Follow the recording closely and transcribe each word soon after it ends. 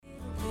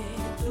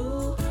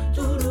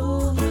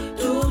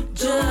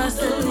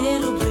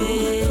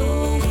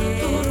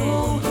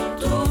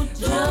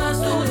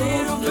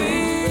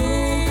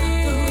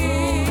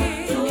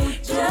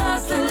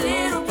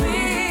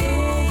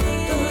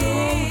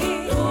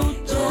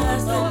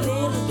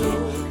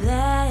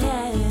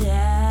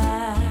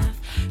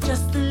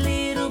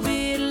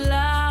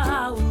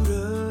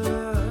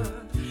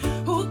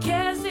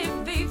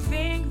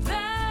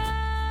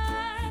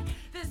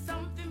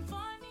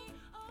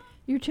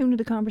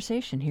The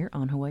Conversation here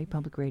on Hawaii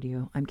Public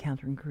Radio. I'm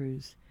Catherine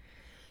Cruz.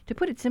 To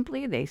put it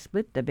simply, they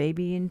split the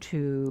baby in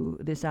two.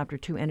 This after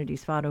two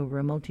entities fought over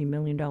a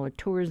multi-million-dollar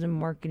tourism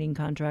marketing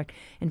contract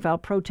and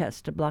filed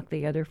protests to block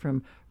the other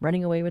from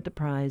running away with the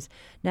prize.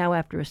 Now,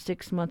 after a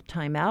 6-month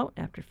timeout,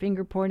 after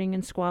finger-pointing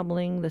and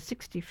squabbling, the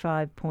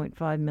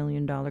 $65.5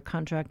 million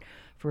contract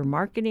for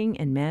marketing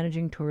and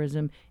managing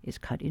tourism is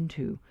cut in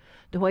two.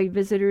 The Hawaii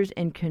Visitors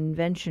and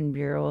Convention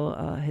Bureau,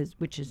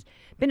 which has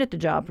been at the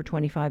job for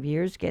 25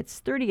 years, gets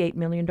 $38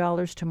 million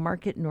to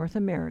market North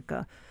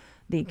America.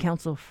 The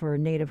Council for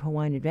Native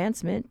Hawaiian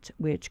Advancement,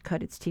 which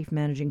cut its teeth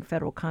managing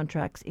federal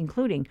contracts,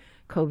 including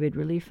COVID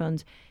relief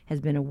funds, has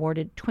been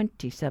awarded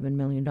 $27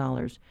 million.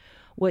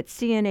 What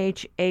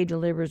CNHA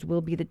delivers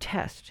will be the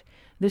test.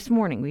 This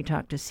morning, we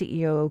talked to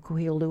CEO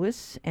Kuhio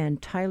Lewis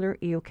and Tyler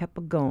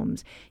Iokepa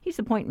Gomes. He's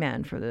the point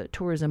man for the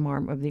tourism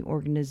arm of the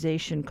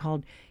organization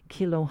called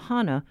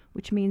Kilohana,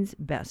 which means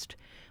best.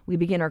 We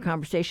begin our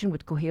conversation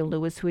with Kuhio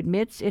Lewis, who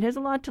admits it has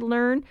a lot to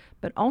learn,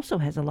 but also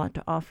has a lot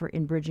to offer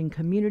in bridging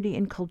community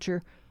and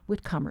culture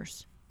with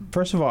commerce.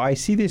 First of all, I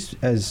see this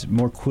as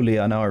more clearly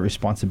on our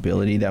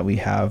responsibility that we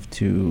have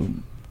to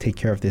take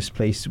care of this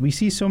place. We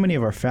see so many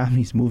of our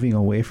families moving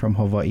away from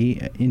Hawaii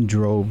in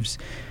droves.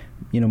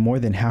 More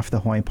than half the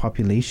Hawaiian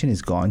population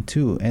is gone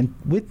too. And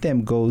with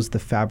them goes the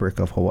fabric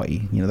of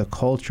Hawaii, the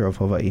culture of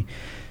Hawaii.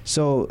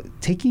 So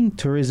taking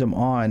tourism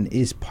on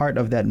is part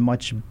of that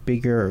much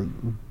bigger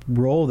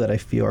role that I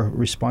feel, or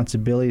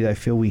responsibility that I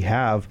feel we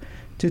have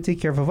to take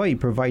care of Hawaii,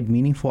 provide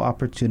meaningful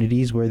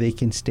opportunities where they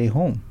can stay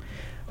home.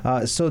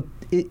 So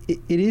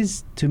it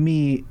is, to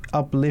me,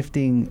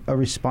 uplifting a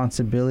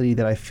responsibility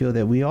that I feel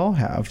that we all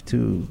have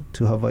to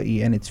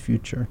Hawaii and its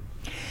future.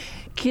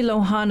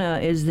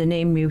 Kilohana is the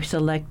name you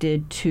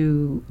selected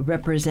to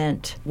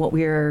represent what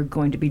we're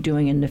going to be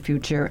doing in the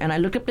future. And I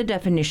looked up the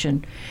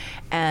definition,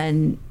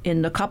 and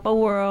in the kapa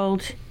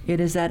world, it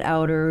is that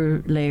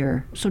outer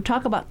layer. So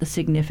talk about the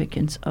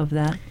significance of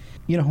that.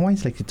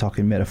 Hawaiians like to talk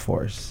in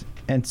metaphors.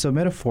 And so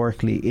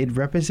metaphorically, it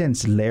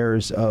represents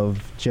layers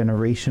of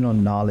generational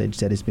knowledge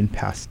that has been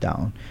passed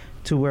down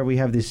to where we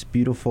have this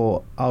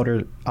beautiful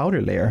outer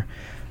layer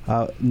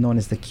known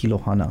as the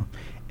Kilohana.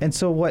 And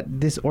so what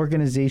this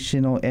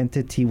organizational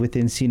entity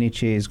within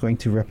CNHA is going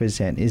to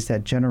represent is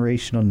that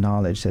generational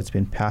knowledge that's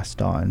been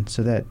passed on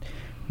so that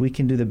we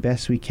can do the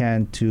best we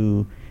can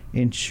to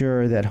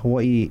ensure that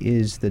Hawaii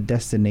is the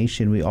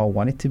destination we all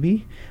want it to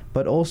be,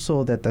 but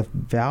also that the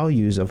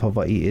values of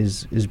Hawaii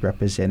is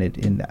represented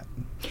in that.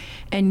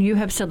 And you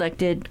have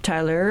selected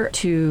Tyler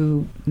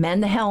to man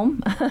the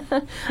helm.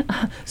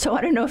 So I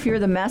don't know if you're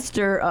the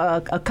master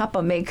a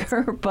kapa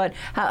maker, but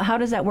how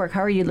does that work? How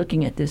are you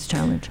looking at this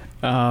challenge?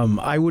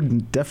 I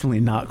would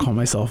definitely not call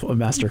myself a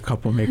master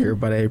kapa maker,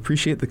 but I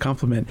appreciate the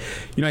compliment.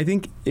 I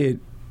think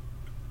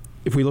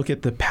if we look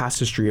at the past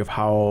history of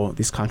how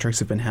these contracts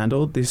have been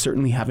handled, they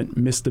certainly haven't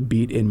missed a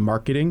beat in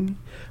marketing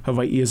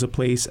Hawaii as a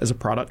place, as a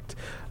product,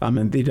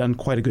 and they've done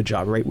quite a good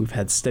job, right? We've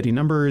had steady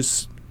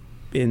numbers,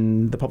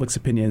 in the public's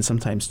opinion,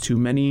 sometimes too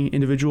many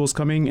individuals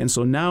coming. And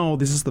so now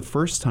this is the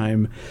first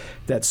time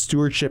that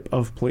stewardship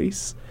of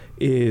place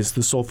is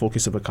the sole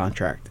focus of a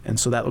contract. And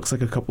so that looks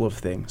like a couple of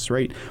things,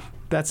 right?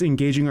 That's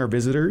engaging our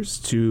visitors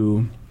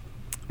to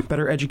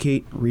better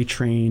educate,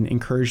 retrain,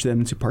 encourage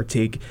them to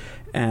partake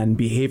and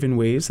behave in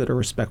ways that are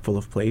respectful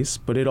of place.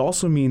 But it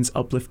also means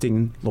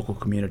uplifting local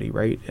community,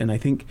 right? And I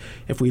think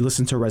if we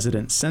listen to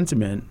resident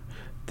sentiment,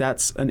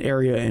 that's an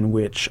area in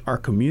which our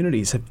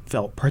communities have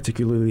felt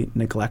particularly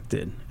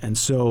neglected. And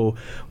so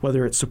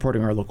whether it's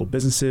supporting our local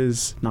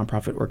businesses,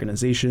 nonprofit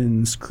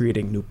organizations,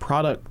 creating new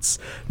products,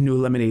 new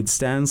lemonade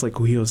stands like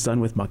Kuhio's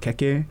done with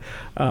Makeke,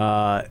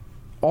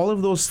 all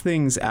of those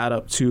things add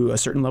up to a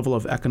certain level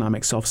of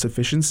economic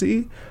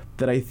self-sufficiency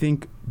that I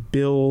think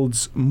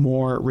builds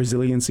more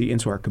resiliency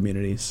into our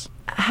communities.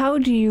 How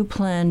do you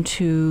plan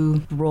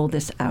to roll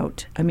this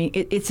out? I mean,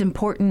 it's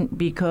important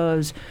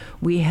because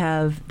we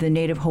have the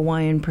Native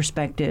Hawaiian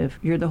perspective.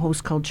 You're the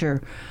host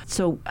culture.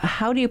 So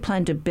how do you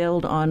plan to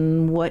build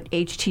on what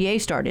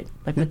HTA started,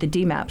 like with the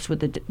DMAPs,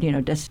 with the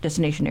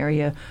destination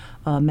area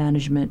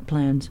management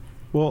plans?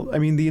 Well, I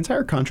mean, the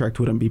entire contract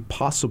wouldn't be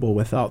possible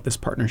without this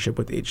partnership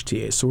with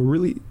HTA. So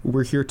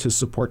we're here to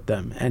support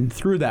them. And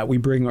through that, we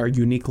bring our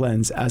unique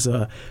lens as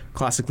a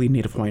classically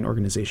Native Hawaiian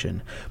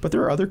organization. But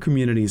there are other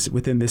communities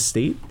within this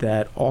state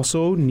that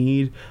also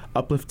need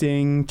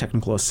uplifting,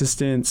 technical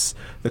assistance,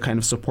 the kind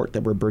of support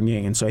that we're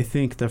bringing. And so I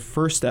think the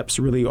first steps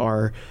really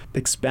are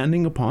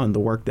expanding upon the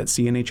work that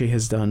CNHA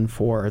has done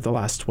for the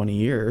last 20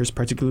 years,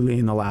 particularly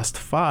in the last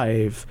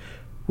 5,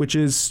 which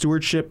is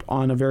stewardship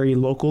on a very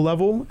local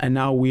level. And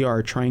now we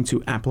are trying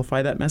to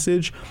amplify that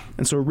message.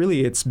 And so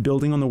really it's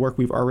building on the work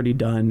we've already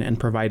done and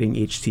providing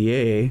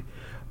HTA,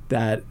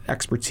 that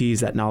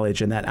expertise, that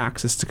knowledge, and that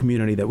access to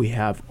community that we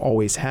have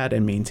always had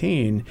and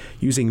maintain,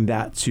 using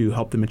that to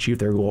help them achieve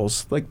their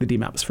goals, like the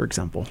DMAPs, for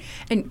example.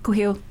 And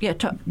Kuhio,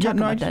 talk about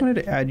that. I just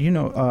wanted to add,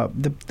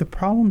 the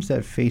problems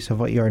that face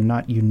Hawaii are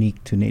not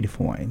unique to Native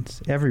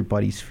Hawaiians.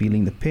 Everybody's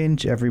feeling the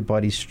pinch.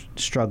 Everybody's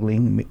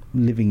struggling,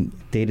 living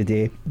day to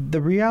day.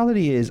 The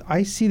reality is,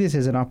 I see this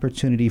as an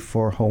opportunity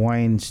for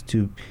Hawaiians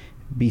to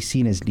be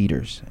seen as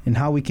leaders and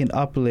how we can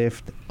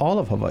uplift all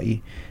of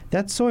Hawaii.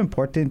 That's so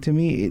important to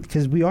me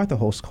because we are the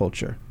host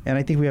culture. And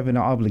I think we have an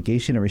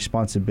obligation, a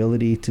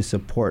responsibility to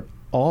support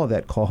all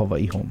that call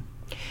Hawaii home.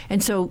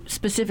 And so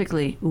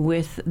specifically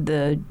with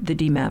the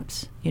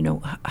DMAPs,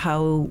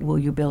 how will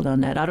you build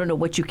on that? I don't know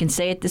what you can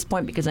say at this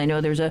point because I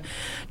know there's a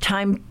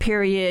time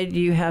period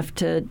you have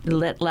to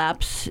let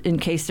lapse in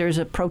case there's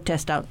a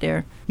protest out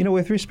there.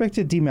 With respect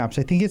to DMAPs,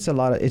 I think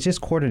it's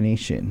just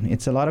coordination.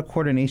 It's a lot of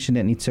coordination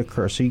that needs to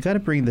occur. So you got to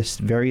bring the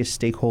various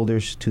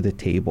stakeholders to the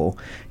table.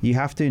 You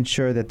have to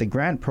ensure that the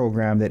grant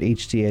program that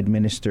HTA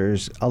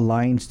administers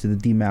aligns to the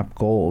DMAP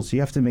goals. You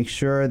have to make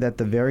sure that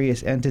the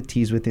various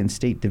entities within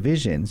state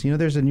divisions,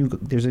 there's a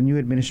new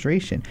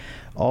administration,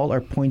 all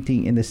are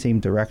pointing in the same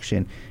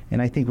direction.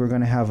 And I think we're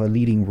going to have a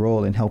leading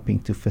role in helping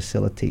to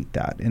facilitate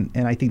that. And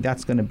I think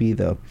that's going to be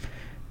the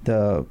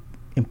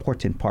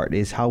important part,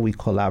 is how we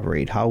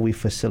collaborate, how we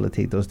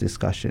facilitate those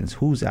discussions,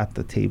 who's at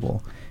the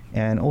table,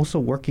 and also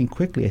working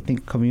quickly. I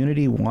think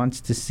community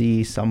wants to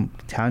see some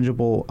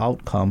tangible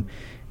outcome,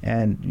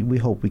 and we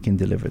hope we can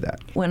deliver that.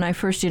 When I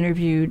first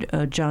interviewed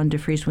John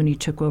DeFries when he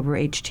took over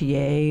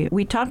HTA,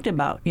 we talked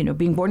about,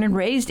 being born and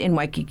raised in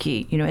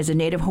Waikiki, as a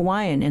Native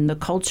Hawaiian, and the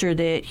culture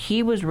that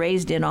he was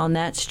raised in on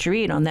that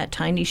street, on that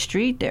tiny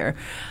street there.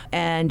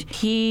 And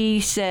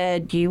he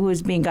said he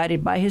was being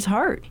guided by his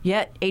heart.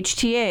 Yet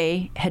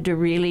HTA had to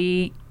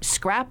really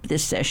scrap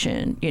this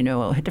session,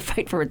 had to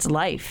fight for its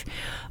life.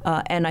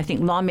 And I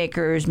think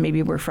lawmakers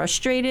maybe were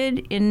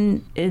frustrated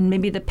in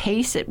maybe the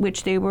pace at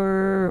which they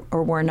were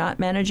or were not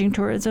managing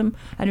tourism.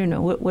 I don't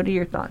know. What are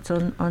your thoughts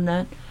on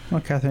that?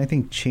 Well, Catherine, I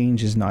think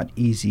change is not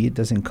easy. It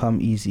doesn't come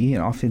easy.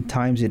 And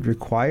oftentimes it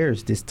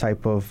requires this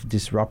type of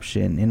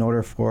disruption in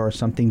order for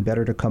something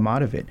better to come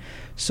out of it.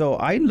 So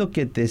I look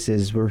at this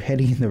as we're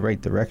heading in the right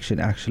direction,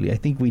 actually. I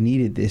think we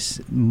needed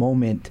this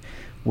moment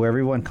where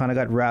everyone kind of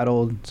got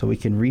rattled so we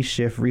can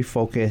reshift,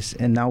 refocus,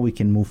 and now we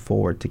can move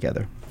forward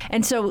together.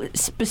 And so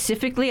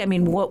specifically,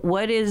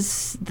 what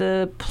is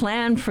the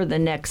plan for the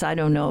next,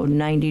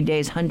 90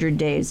 days, 100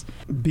 days?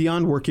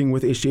 Beyond working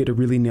with HTA to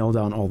really nail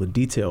down all the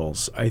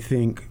details, I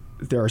think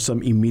there are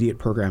some immediate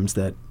programs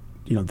that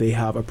they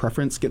have a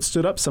preference get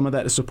stood up. Some of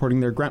that is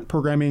supporting their grant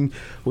programming,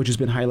 which has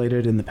been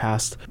highlighted in the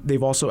past.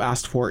 They've also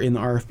asked for, in the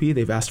RFP,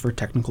 they've asked for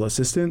technical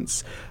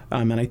assistance.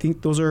 And I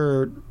think those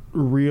are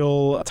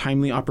real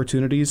timely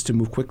opportunities to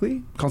move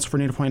quickly. Council for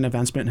Native Hawaiian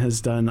Advancement has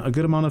done a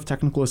good amount of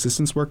technical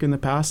assistance work in the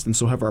past, and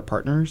so have our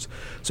partners.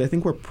 So I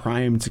think we're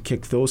primed to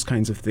kick those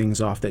kinds of things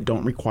off that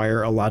don't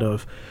require a lot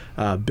of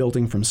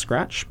building from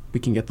scratch. We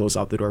can get those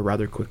out the door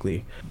rather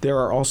quickly. There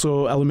are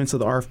also elements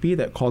of the RFP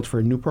that called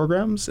for new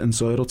programs, and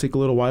so it'll take a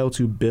little while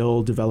to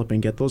build, develop,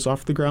 and get those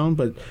off the ground,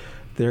 but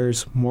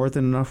there's more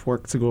than enough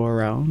work to go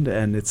around,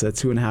 and it's a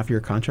 2.5-year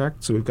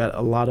contract, so we've got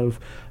a lot of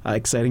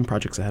exciting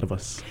projects ahead of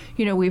us.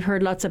 We've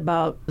heard lots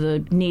about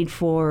the need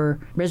for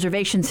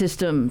reservation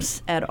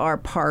systems at our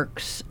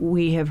parks.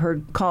 We have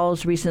heard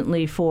calls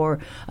recently for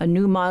a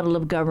new model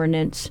of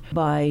governance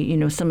by,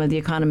 some of the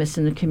economists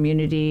in the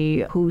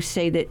community who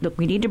say that, look,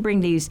 we need to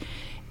bring these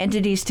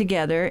entities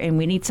together and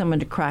we need someone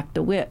to crack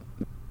the whip.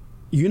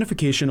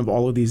 Unification of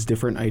all of these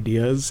different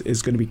ideas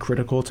is going to be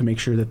critical to make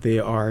sure that they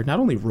are not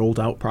only rolled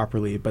out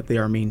properly, but they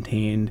are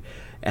maintained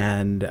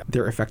and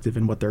they're effective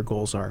in what their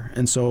goals are.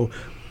 And so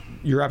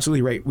you're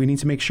absolutely right. We need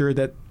to make sure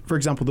that, for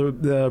example,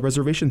 the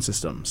reservation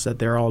systems, that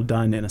they're all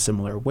done in a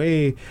similar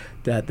way,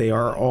 that they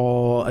are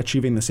all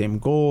achieving the same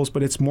goals.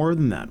 But it's more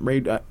than that,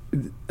 right?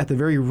 At the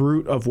very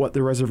root of what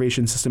the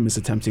reservation system is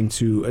attempting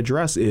to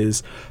address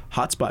is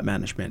hotspot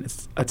management.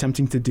 It's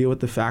attempting to deal with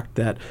the fact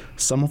that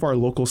some of our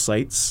local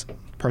sites,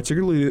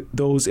 particularly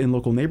those in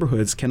local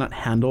neighborhoods, cannot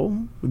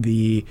handle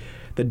the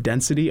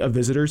density of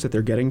visitors that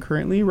they're getting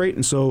currently, right?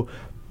 And so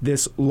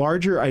this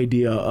larger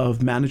idea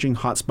of managing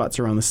hotspots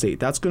around the state,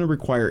 that's going to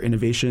require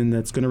innovation,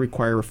 that's going to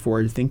require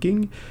forward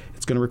thinking,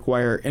 it's going to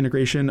require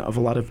integration of a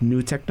lot of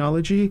new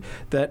technology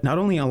that not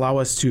only allow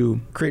us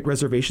to create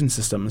reservation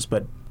systems,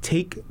 but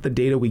take the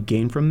data we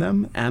gain from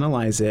them,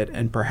 analyze it,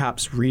 and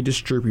perhaps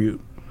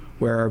redistribute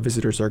where our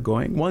visitors are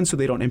going. One, so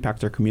they don't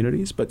impact our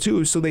communities, but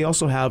two, so they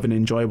also have an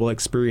enjoyable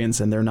experience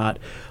and they're not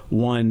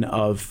one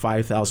of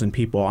 5,000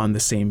 people on the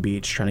same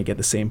beach trying to get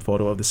the same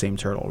photo of the same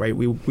turtle, right?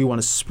 We want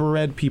to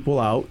spread people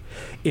out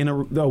in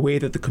a way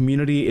that the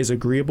community is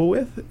agreeable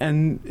with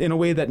and in a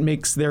way that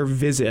makes their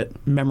visit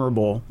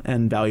memorable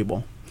and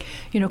valuable.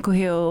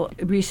 Kuhio,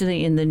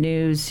 recently in the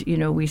news,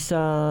 we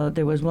saw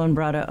there was one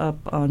brought up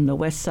on the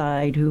west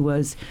side who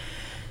was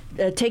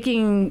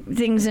taking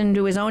things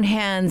into his own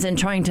hands and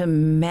trying to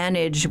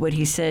manage what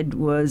he said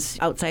was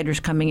outsiders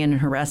coming in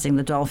and harassing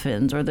the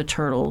dolphins or the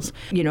turtles.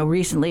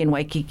 Recently in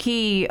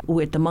Waikiki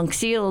with the monk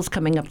seals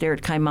coming up there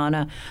at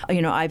Kaimana,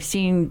 I've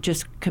seen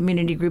just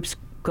community groups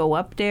go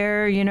up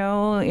there,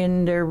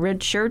 in their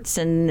red shirts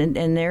and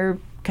they're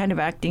kind of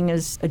acting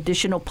as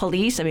additional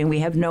police. I mean, we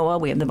have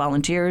NOAA, we have the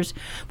volunteers,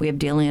 we have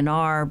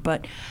DLNR,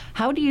 but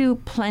how do you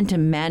plan to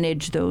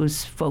manage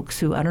those folks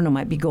who, I don't know,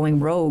 might be going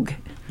rogue?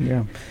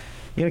 Yeah.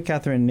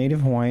 Catherine,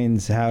 Native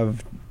Hawaiians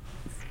have,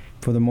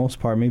 for the most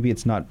part, maybe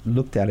it's not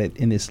looked at it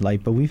in this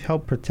light, but we've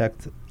helped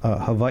protect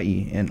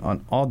Hawaii and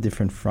on all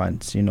different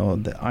fronts.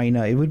 The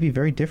Aina, it would be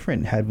very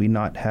different had we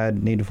not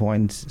had Native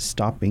Hawaiians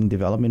stopping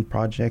development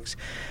projects.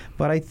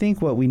 But I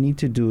think what we need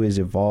to do is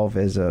evolve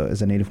as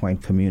a Native Hawaiian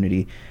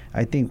community.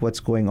 I think what's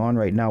going on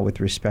right now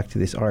with respect to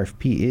this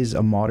RFP is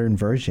a modern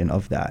version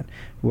of that,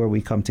 where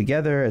we come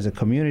together as a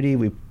community,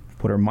 we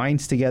put our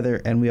minds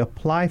together, and we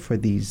apply for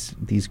these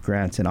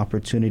grants and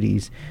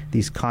opportunities,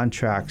 these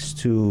contracts,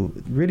 to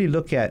really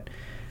look at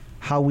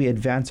how we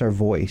advance our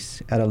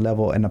voice at a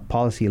level and a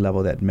policy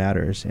level that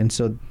matters. And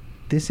so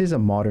this is a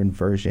modern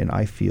version,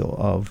 I feel,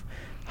 of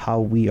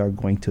how we are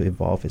going to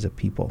evolve as a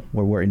people,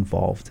 where we're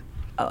involved.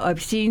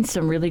 I've seen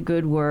some really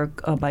good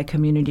work by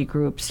community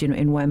groups, in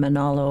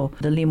Waimanalo,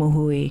 the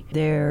Limuhui.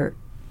 They're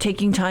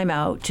taking time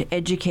out to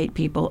educate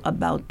people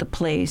about the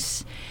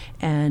place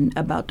and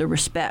about the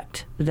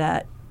respect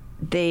that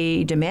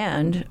they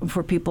demand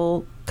for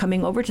people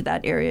coming over to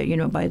that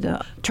area, by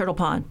the Turtle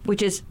Pond,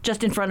 which is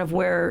just in front of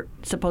where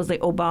supposedly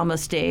Obama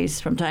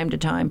stays from time to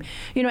time.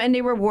 And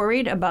they were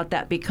worried about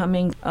that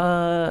becoming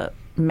a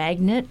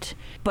magnet,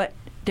 but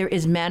there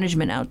is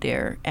management out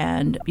there,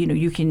 and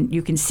you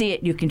can see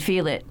it, you can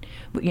feel it,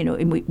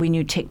 when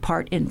you take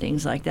part in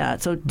things like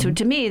that. So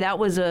to me, that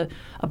was a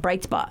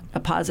bright spot, a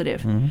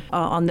positive.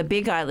 On the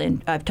Big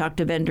Island, I've talked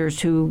to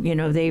vendors who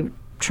they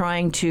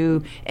trying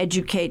to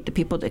educate the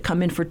people that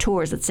come in for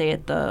tours. Let's say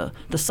at the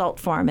salt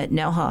farm at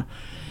Nelha,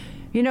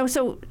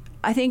 So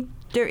I think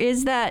there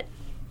is that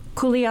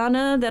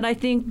kuleana that I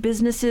think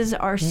businesses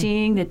are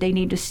seeing, that they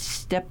need to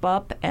step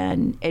up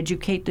and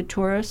educate the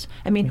tourists.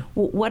 I mean,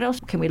 what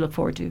else can we look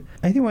forward to?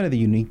 I think one of the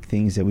unique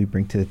things that we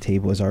bring to the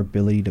table is our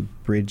ability to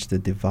bridge the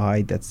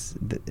divide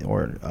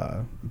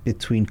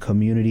between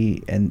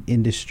community and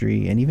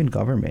industry and even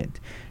government.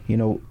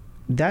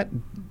 That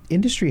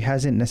industry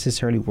hasn't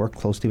necessarily worked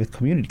closely with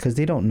community because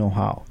they don't know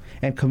how.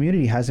 And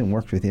community hasn't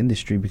worked with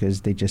industry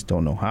because they just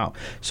don't know how.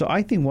 So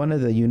I think one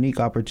of the unique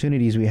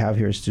opportunities we have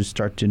here is to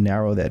start to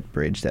narrow that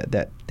bridge,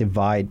 that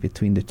divide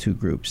between the two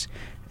groups.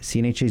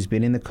 CNHA has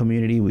been in the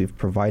community. We've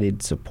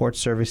provided support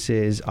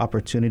services,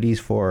 opportunities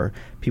for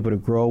people to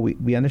grow.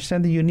 We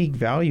understand the unique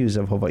values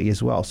of Hawaii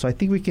as well. So I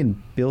think we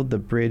can build the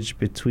bridge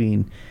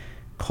between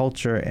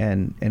culture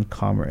and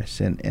commerce.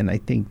 And I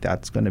think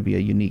that's going to be a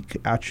unique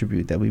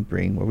attribute that we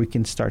bring, where we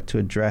can start to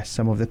address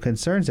some of the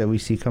concerns that we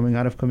see coming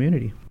out of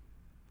community.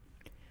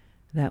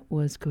 That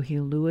was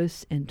Kohil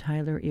Lewis and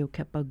Tyler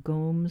Iokepa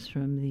Gomes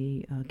from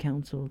the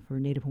Council for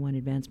Native Hawaiian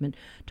Advancement,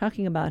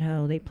 talking about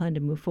how they plan to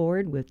move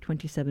forward with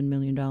 $27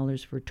 million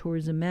for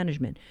tourism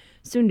management.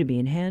 Soon to be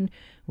in hand,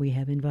 we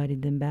have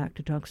invited them back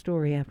to talk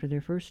story after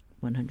their first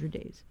 100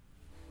 days.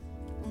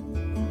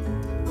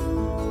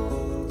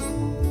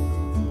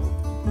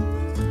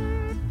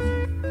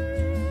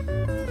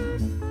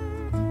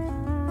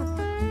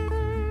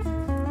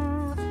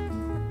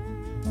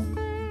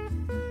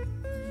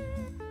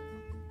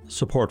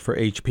 Support for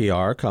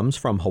HPR comes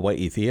from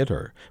Hawaii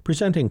Theater,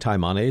 presenting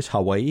Taimane's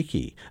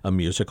Hawaiʻi, a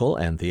musical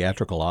and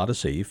theatrical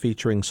odyssey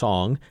featuring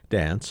song,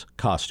 dance,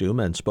 costume,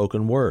 and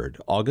spoken word,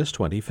 August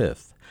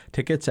 25th.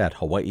 Tickets at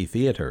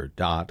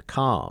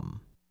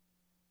hawaiitheater.com.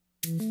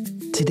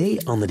 Today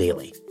on The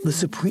Daily, the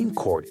Supreme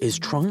Court is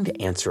trying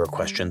to answer a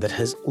question that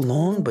has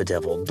long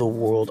bedeviled the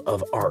world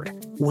of art.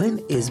 When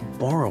is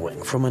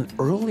borrowing from an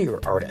earlier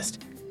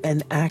artist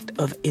an act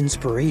of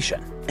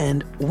inspiration?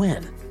 And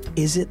when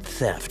is it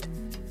theft?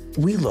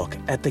 We look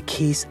at the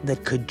case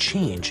that could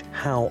change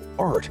how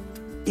art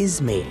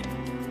is made.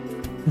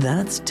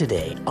 That's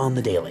today on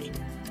The Daily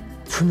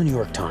from the New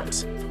York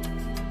Times.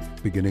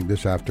 Beginning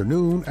this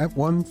afternoon at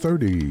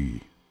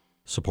 1:30.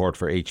 Support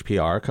for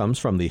HPR comes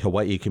from the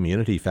Hawaii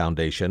Community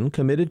Foundation,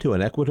 committed to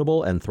an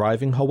equitable and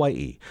thriving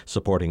Hawaii,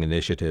 supporting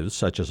initiatives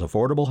such as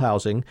affordable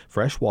housing,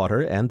 fresh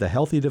water, and the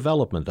healthy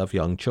development of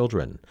young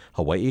children.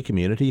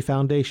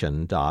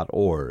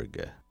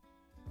 hawaiicommunityfoundation.org.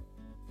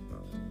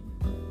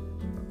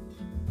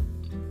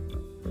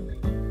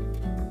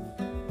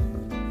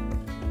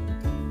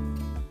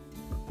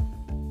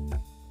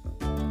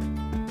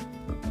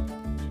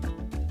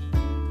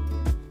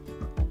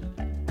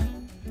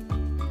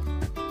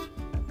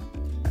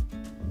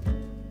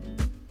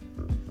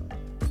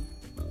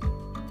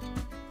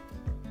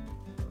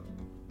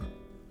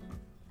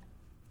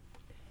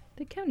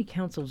 The County county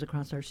councils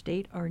across our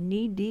state are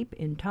knee-deep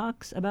in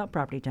talks about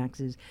property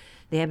taxes.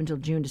 They have until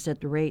June to set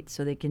the rates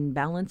so they can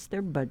balance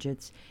their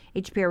budgets.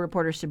 HPR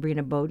reporter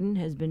Sabrina Bodon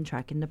has been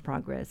tracking the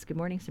progress. Good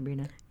morning,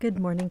 Sabrina. Good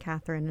morning,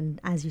 Catherine.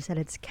 And as you said,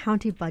 it's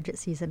county budget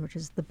season, which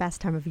is the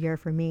best time of year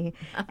for me.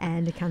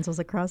 And councils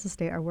across the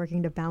state are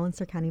working to balance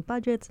their county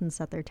budgets and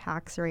set their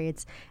tax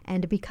rates.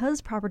 And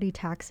because property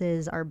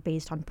taxes are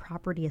based on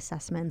property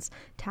assessments,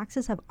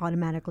 taxes have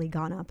automatically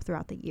gone up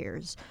throughout the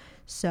years.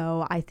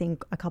 So I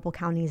think a couple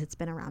counties, it's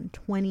been around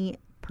 20%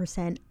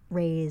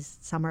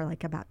 raised. Some are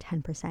like about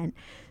 10%.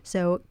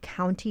 So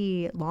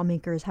county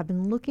lawmakers have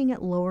been looking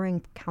at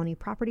lowering county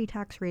property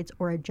tax rates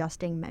or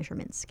adjusting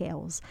measurement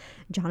scales.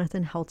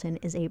 Jonathan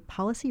Helton is a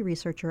policy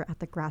researcher at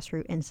the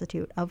Grassroots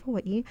Institute of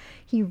Hawaii.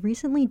 He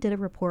recently did a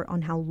report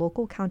on how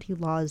local county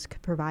laws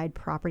could provide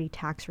property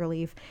tax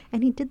relief,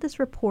 and he did this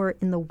report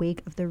in the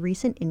wake of the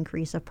recent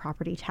increase of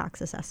property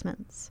tax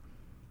assessments.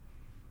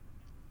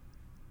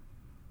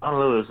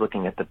 Honolulu is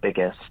looking at the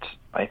biggest,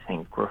 I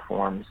think,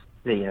 reforms.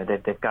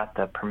 They've got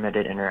the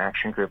permitted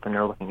interaction group, and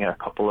they're looking at a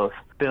couple of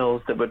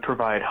bills that would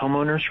provide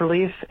homeowners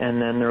relief,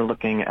 and then they're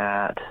looking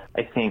at,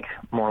 I think,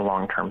 more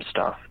long-term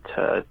stuff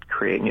to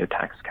create new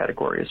tax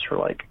categories for,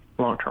 like,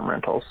 long-term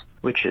rentals,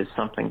 which is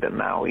something that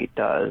Maui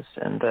does,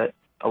 and that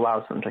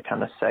allows them to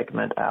kind of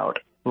segment out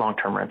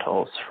long-term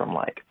rentals from,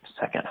 like,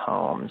 second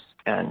homes.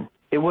 And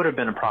it would have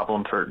been a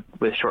problem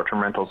with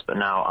short-term rentals, but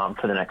now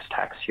for the next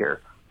tax year,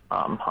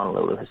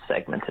 Honolulu has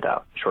segmented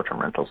out short-term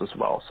rentals as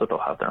well, so they'll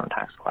have their own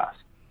tax class.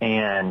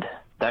 And,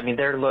 I mean,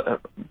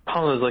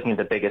 Honolulu's looking at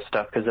the biggest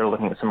stuff because they're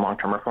looking at some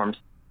long-term reforms.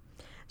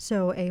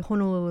 So a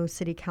Honolulu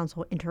City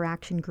Council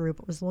interaction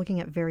group was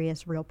looking at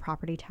various real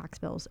property tax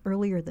bills.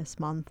 Earlier this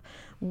month,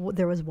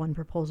 there was one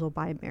proposal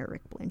by Mayor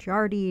Rick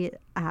Blangiardi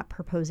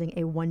proposing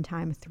a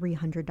one-time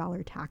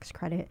 $300 tax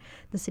credit.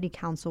 The City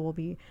Council will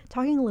be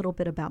talking a little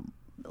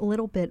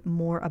bit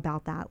more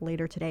about that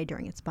later today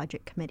during its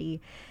budget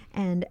committee.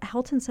 And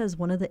Helton says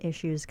one of the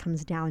issues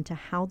comes down to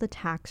how the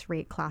tax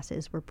rate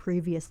classes were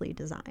previously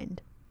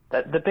designed.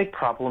 The big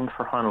problem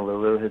for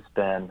Honolulu has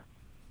been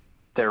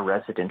their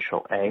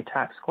residential A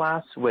tax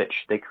class, which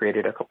they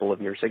created a couple of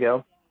years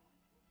ago,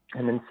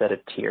 and then set a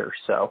tier.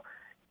 So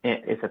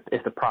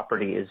if the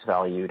property is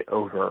valued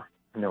over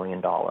 $1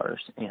 million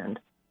and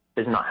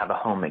does not have a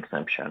home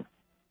exemption,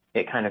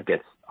 it kind of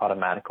gets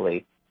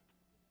automatically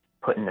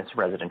put in this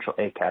residential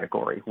A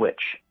category,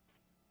 which,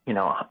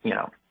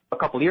 a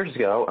couple of years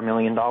ago, $1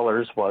 million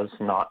was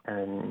not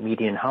a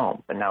median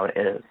home, but now it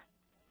is.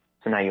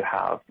 So now you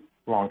have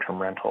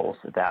long-term rentals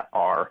that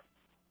are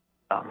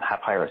have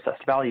higher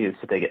assessed values,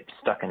 so they get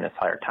stuck in this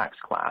higher tax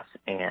class,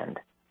 and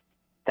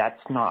that's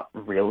not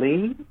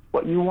really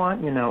what you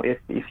want.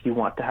 If you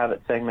want to have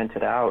it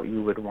segmented out,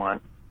 you would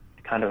want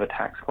kind of a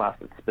tax class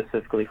that's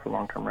specifically for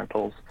long-term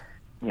rentals,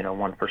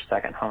 one for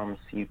second homes,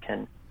 so you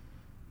can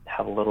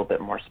have a little bit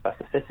more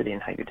specificity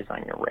in how you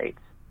design your rates.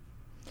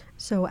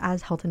 So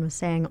as Helton was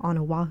saying, on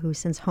Oahu,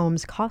 since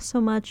homes cost so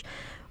much,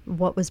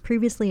 what was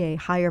previously a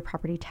higher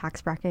property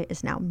tax bracket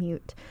is now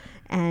moot.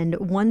 And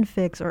one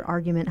fix or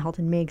argument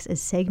Helton makes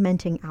is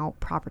segmenting out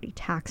property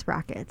tax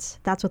brackets.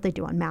 That's what they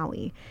do on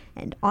Maui.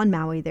 And on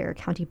Maui, their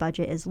county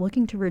budget is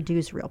looking to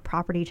reduce real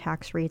property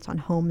tax rates on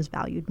homes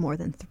valued more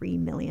than $3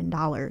 million.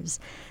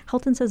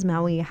 Helton says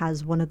Maui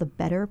has one of the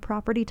better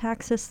property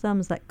tax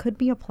systems that could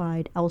be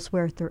applied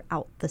elsewhere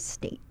throughout the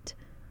state.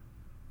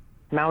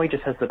 Maui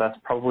just has the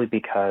best, probably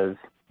because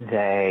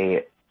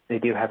they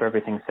do have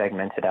everything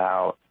segmented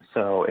out.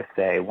 So if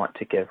they want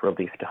to give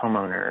relief to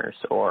homeowners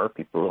or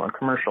people who own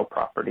commercial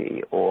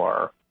property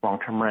or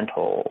long-term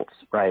rentals,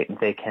 right,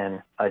 they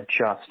can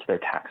adjust their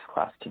tax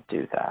class to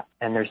do that.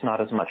 And there's not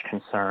as much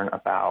concern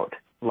about,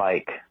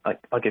 like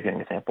I'll give you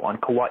an example. On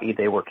Kauai,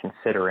 they were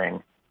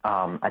considering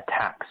a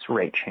tax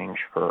rate change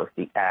for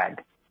the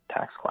ag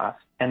tax class.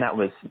 And that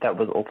was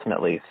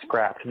ultimately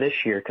scrapped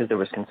this year because there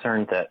was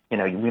concern that,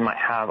 we might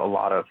have a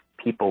lot of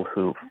people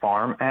who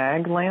farm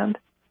ag land,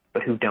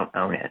 but who don't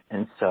own it.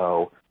 And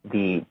so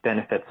the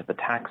benefits of the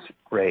tax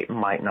rate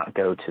might not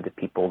go to the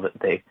people that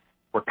they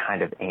were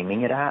kind of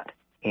aiming it at.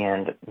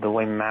 And the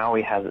way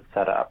Maui has it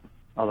set up,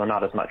 although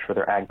not as much for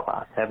their ag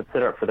class, have it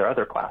set up for their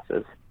other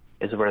classes,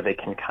 is where they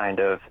can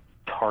kind of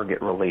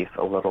target relief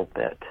a little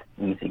bit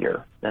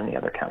easier than the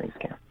other counties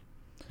can.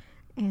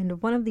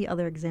 And one of the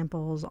other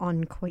examples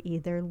on Kauai,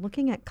 they're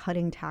looking at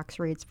cutting tax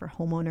rates for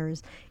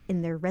homeowners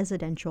in their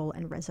residential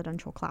and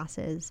residential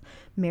classes.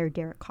 Mayor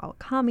Derek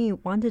Kawakami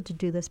wanted to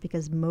do this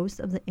because most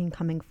of the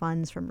incoming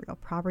funds from real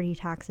property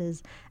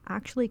taxes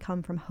actually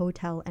come from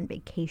hotel and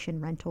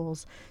vacation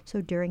rentals. So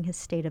during his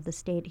State of the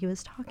State, he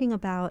was talking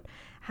about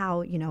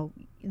how,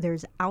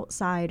 there's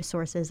outside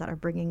sources that are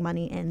bringing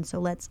money in. So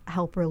let's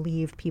help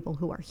relieve people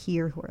who are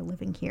here, who are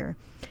living here.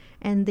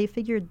 And they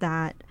figured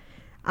that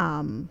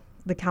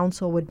the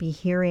council would be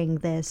hearing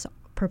this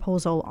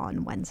proposal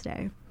on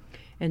Wednesday.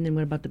 And then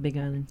what about the Big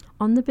Island?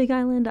 On the Big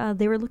Island,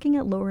 they were looking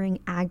at lowering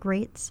ag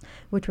rates,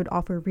 which would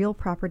offer real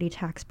property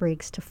tax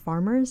breaks to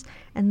farmers,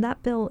 and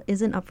that bill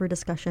isn't up for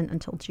discussion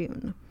until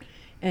June.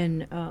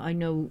 And I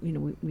know,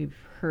 we've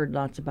heard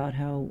lots about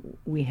how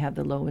we have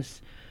the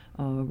lowest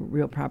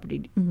real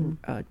property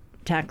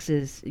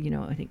taxes,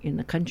 I think in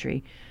the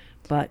country,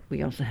 but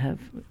we also have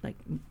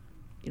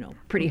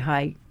pretty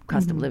high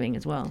cost of living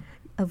as well.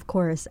 Of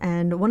course.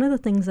 And one of the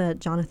things that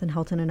Jonathan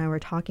Helton and I were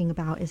talking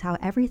about is how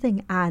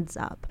everything adds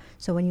up.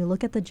 So when you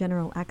look at the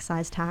general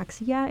excise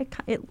tax,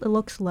 it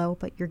looks low,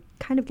 but you're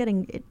kind of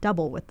getting it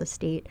double with the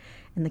state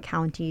and the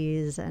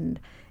counties, and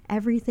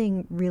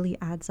everything really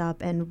adds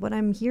up. And what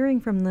I'm hearing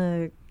from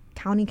the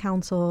county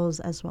councils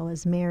as well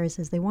as mayors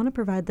is they want to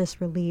provide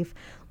this relief,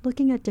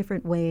 looking at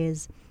different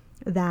ways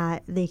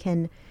that they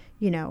can,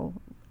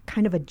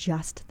 kind of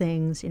adjust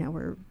things.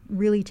 We're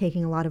really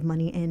taking a lot of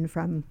money in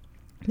from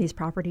these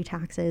property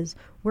taxes.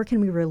 Where can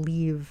we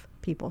relieve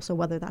people? So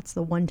whether that's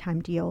the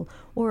one-time deal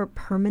or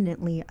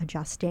permanently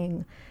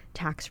adjusting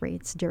tax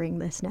rates during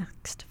this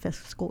next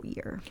fiscal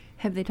year.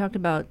 Have they talked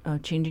about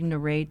changing the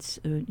rates,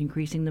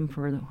 increasing them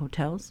for the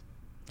hotels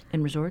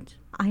and resorts?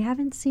 I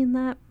haven't seen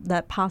that.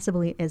 That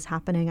possibly is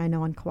happening. I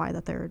know on Kauai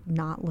that they're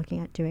not looking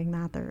at doing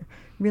that. They're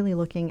really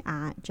looking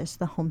at just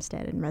the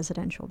homestead and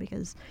residential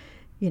because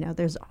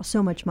there's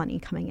so much money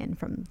coming in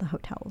from the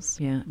hotels.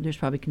 Yeah, there's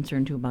probably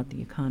concern too about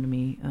the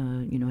economy,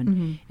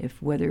 and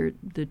if whether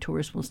the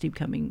tourists will keep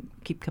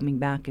coming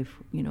back if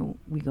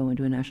we go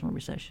into a national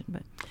recession.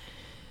 But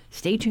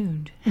stay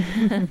tuned.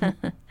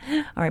 All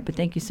right, but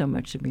thank you so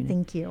much, Sabrina.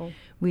 Thank you.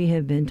 We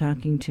have been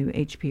talking to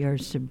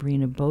HPR's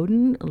Sabrina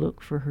Bodon.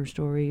 Look for her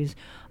stories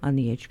on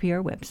the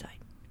HPR website.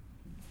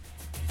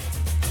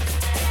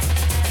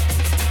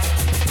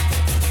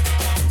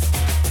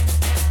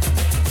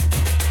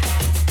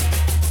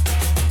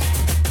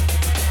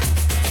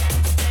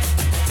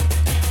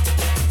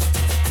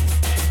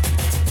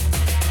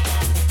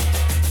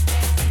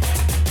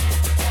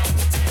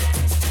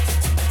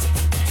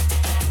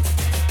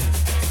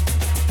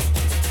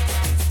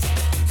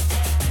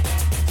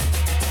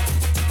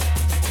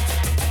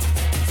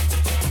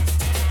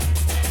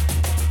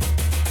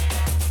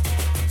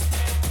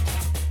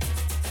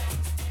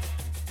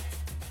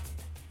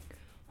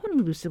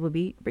 Civil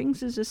Beat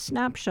brings us a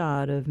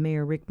snapshot of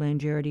Mayor Rick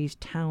Blangiardi's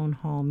town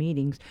hall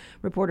meetings.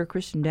 Reporter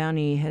Kristen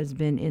Downey has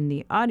been in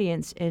the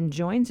audience and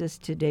joins us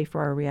today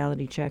for our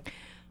reality check.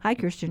 Hi,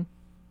 Kristen.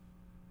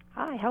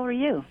 Hi, how are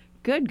you?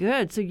 Good,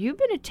 good. So you've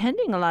been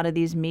attending a lot of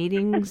these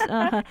meetings.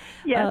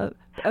 Yes,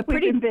 we've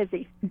been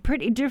busy.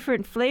 Pretty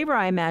different flavor,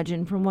 I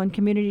imagine, from one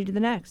community to the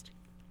next.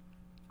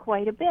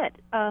 Quite a bit.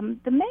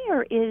 The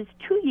mayor is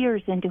 2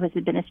 years into his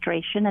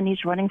administration, and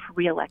he's running for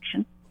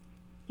re-election.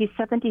 He's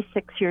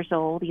 76 years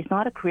old. He's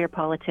not a career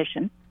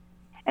politician.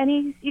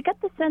 And you get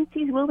the sense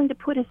he's willing to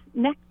put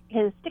stick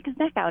his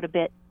neck out a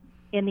bit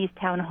in these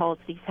town halls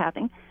he's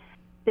having.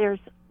 They are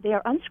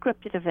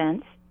unscripted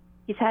events.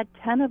 He's had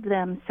 10 of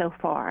them so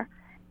far.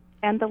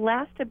 And the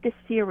last of this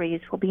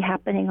series will be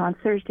happening on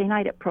Thursday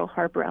night at Pearl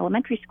Harbor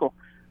Elementary School.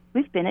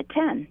 We've been at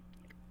 10,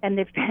 and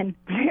they've been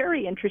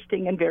very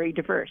interesting and very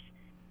diverse.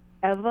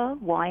 Ewa,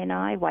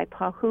 Waianae,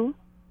 Waipahu,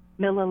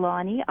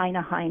 Mililani,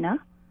 Aina Haina,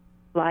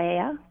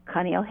 Laea,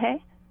 Kaneohe,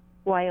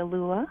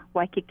 Waialua,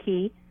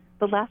 Waikiki.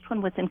 The last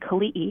one was in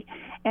Kali'i.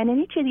 And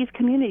in each of these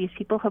communities,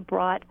 people have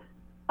brought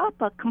up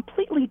a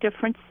completely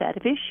different set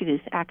of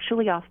issues,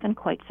 actually often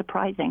quite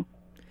surprising.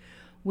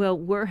 Well,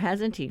 where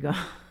hasn't he gone?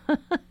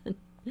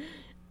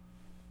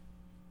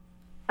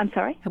 I'm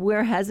sorry?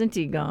 Where hasn't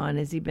he gone?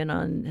 Has he been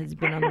on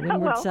the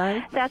windward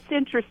side? That's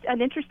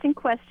an interesting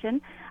question.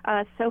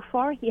 So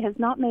far, he has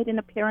not made an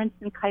appearance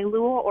in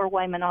Kailua or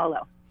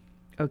Waimanalo.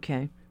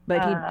 Okay.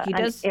 But he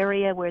does... An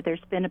area where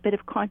there's been a bit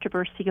of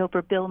controversy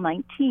over Bill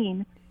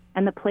 19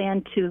 and the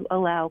plan to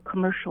allow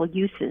commercial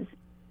uses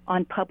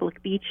on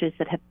public beaches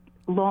that have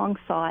long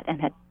sought and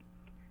had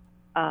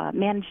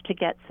managed to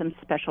get some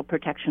special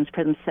protections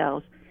for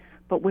themselves,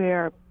 but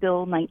where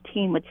Bill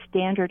 19 would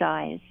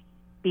standardize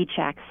beach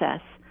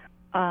access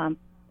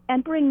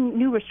and bring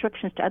new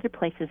restrictions to other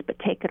places but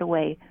take it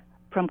away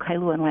from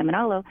Kailua and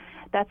Waimanalo.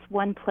 That's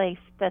one place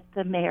that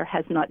the mayor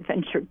has not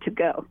ventured to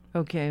go.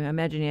 Okay, I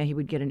imagine he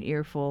would get an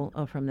earful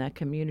from that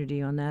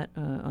community on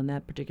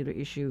that particular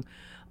issue.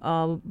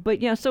 But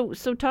yeah, so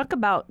talk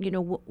about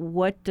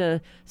what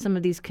some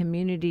of these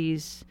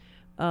communities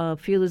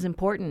feel is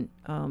important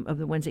of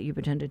the ones that you've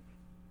attended.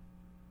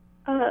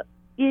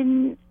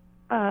 In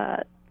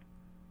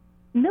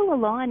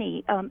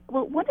Mililani,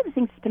 one of the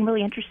things that's been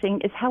really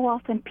interesting is how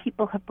often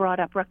people have brought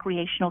up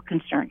recreational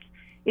concerns,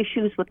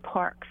 issues with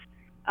parks.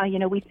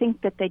 We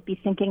think that they'd be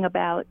thinking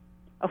about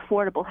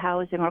affordable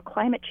housing or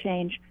climate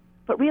change,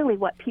 but really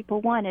what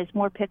people want is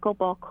more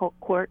pickleball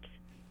courts,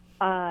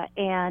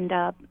 and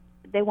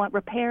they want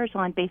repairs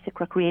on basic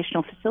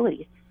recreational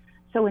facilities.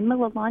 So in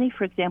Mililani,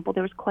 for example,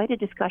 there was quite a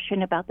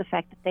discussion about the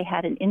fact that they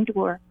had an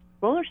indoor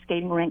roller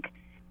skating rink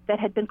that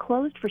had been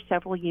closed for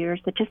several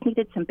years that just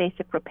needed some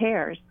basic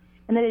repairs,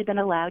 and that had been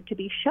allowed to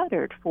be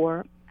shuttered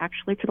for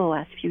the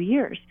last few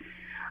years.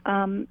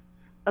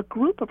 A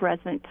group of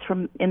residents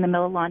in the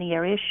Mililani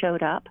area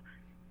showed up.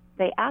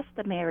 They asked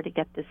the mayor to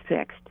get this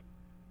fixed,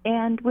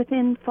 and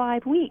within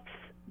 5 weeks,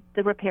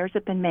 the repairs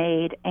have been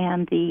made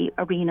and the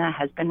arena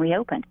has been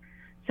reopened.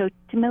 So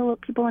to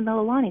people in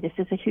Mililani, this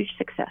is a huge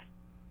success.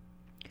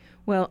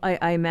 Well,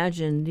 I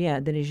imagine,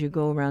 that as you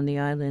go around the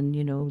island,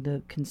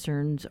 the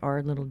concerns are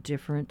a little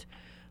different.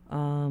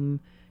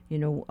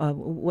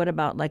 What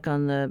about like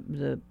on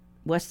the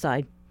west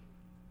side?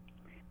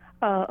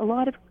 A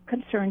lot of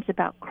concerns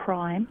about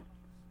crime,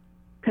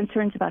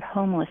 concerns about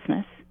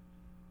homelessness.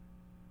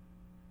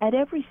 At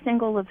every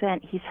single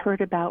event, he's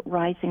heard about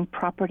rising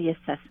property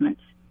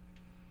assessments.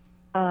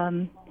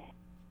 There's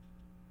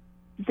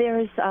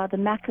the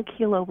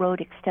Makakilo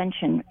Road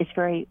extension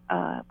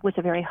was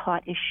a very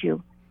hot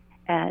issue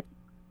at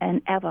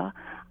Eva.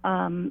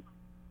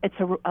 It's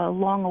a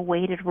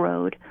long-awaited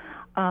road.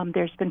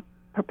 There's been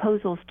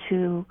proposals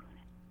to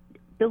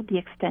build the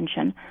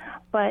extension,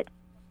 but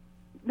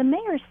the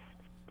mayor's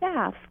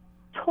staff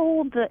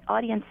told the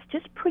audience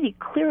just pretty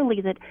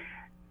clearly that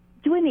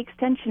doing the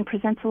extension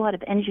presents a lot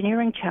of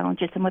engineering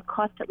challenges and would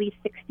cost at least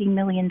 $60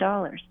 million,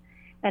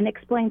 and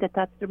explained that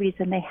that's the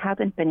reason they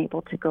haven't been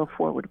able to go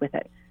forward with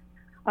it.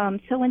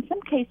 So in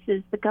some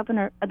cases,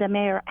 the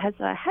mayor has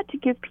had to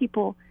give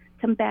people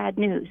some bad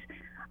news,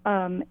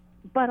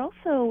 but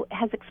also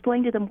has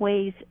explained to them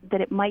ways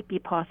that it might be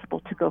possible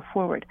to go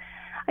forward.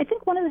 I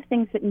think one of the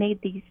things that made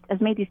these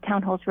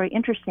town halls very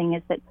interesting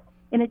is that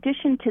in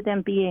addition to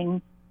them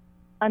being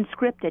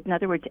unscripted, in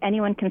other words,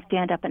 anyone can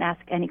stand up and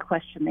ask any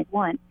question they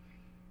want,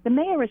 the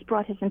mayor has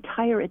brought his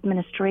entire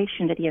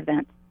administration to the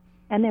event,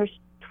 and there's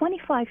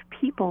 25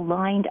 people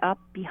lined up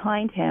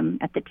behind him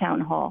at the town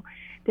hall.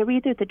 They're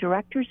either the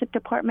directors of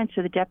departments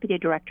or the deputy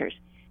directors.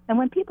 And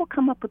when people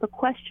come up with a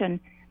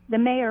question, the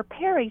mayor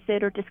parries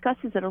it or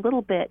discusses it a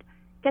little bit,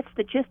 gets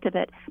the gist of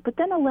it, but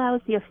then allows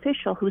the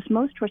official who's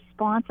most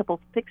responsible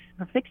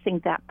for fixing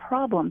that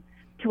problem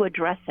to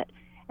address it.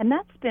 And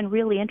that's been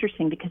really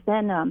interesting because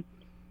then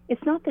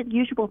it's not the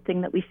usual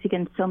thing that we see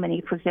in so many,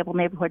 for example,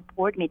 neighborhood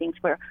board meetings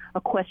where a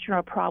question or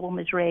a problem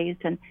is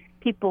raised and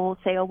people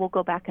say, oh, we'll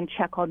go back and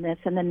check on this,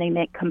 and then they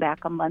may come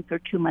back a month or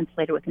 2 months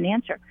later with an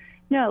answer.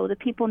 No, the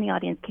people in the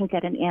audience can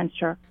get an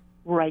answer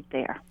right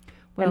there.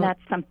 Well, and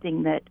that's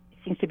something that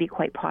seems to be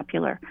quite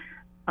popular.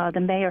 The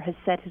mayor has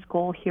said his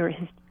goal here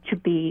is to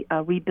be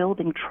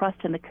rebuilding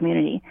trust in the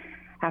community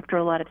after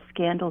a lot of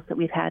scandals that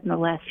we've had in the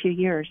last few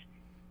years.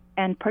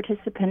 And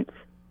participants,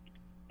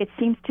 it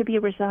seems to be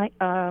reaching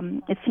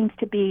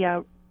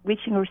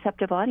a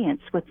receptive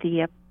audience with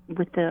the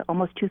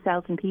almost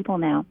 2,000 people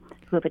now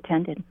who have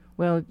attended.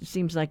 Well, it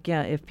seems like,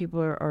 if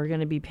people are going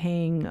to be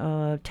paying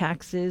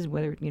taxes,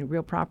 whether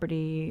real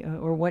property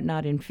or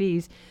whatnot in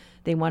fees,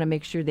 they want to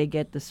make sure they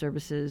get the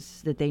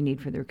services that they need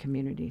for their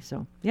community.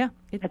 So,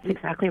 that's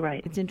exactly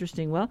right. It's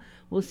interesting. Well,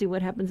 we'll see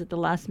what happens at the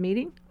last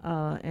meeting,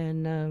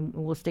 and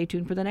we'll stay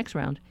tuned for the next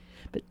round.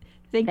 But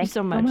thank you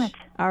so much.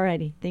 All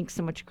righty. Thanks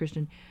so much,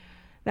 Kirsten.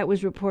 That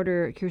was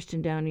reporter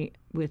Kirsten Downey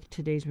with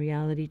today's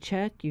Reality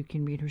Check. You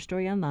can read her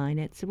story online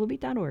at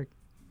civilbeat.org.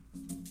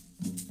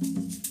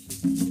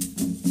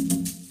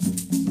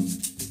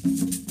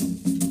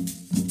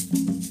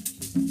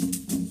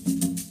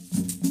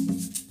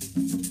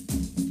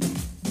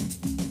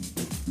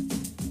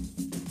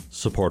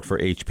 Support for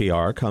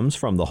HPR comes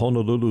from the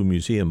Honolulu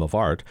Museum of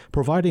Art,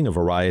 providing a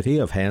variety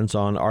of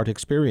hands-on art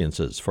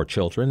experiences for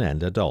children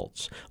and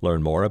adults.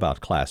 Learn more about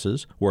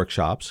classes,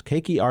 workshops,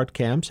 keiki art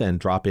camps, and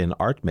drop-in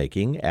art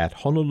making at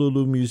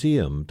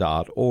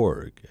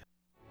honolulumuseum.org.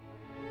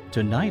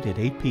 Tonight at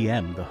 8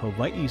 p.m., the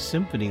Hawaii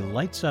Symphony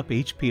lights up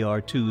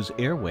HPR2's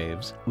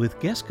airwaves with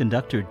guest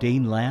conductor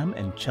Dane Lamb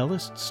and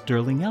cellist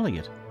Sterling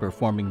Elliott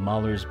performing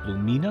Mahler's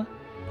Blumina,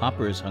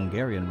 Popper's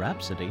Hungarian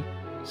Rhapsody,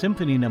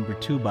 Symphony No.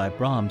 2 by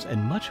Brahms, and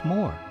much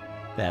more.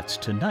 That's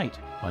tonight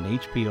on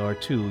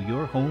HPR2,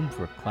 your home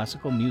for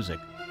classical music,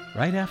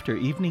 right after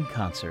evening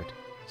concert,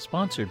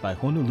 sponsored by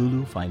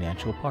Honolulu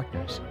Financial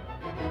Partners.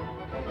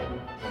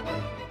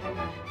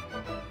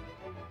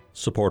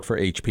 Support for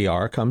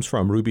HPR comes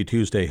from Ruby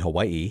Tuesday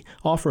Hawaii,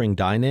 offering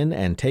dine-in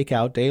and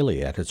take-out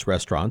daily at its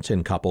restaurants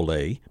in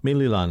Kapolei,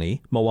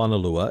 Mililani,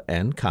 Moanalua,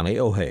 and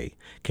Kaneohe.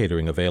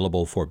 Catering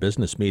available for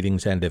business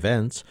meetings and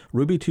events,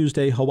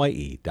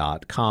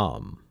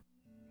 rubytuesdayhawaii.com.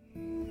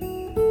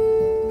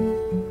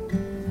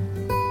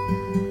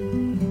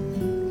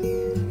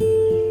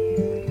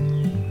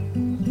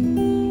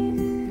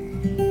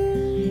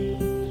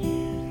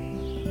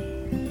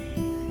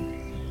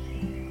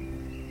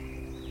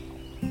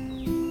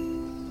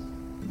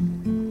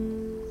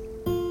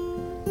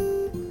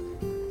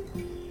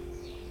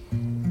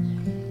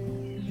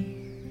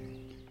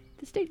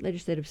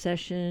 Legislative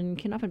session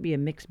can often be a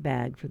mixed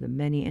bag for the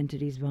many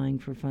entities vying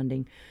for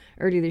funding.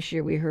 Earlier this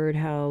year, we heard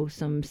how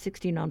some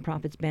 60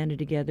 nonprofits banded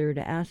together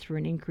to ask for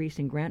an increase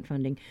in grant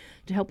funding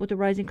to help with the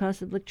rising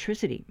cost of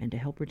electricity and to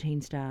help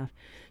retain staff.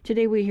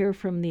 Today, we hear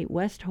from the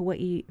West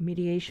Hawai'i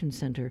Mediation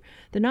Center.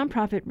 The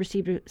nonprofit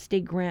received a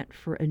state grant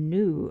for a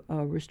new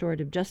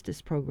restorative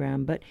justice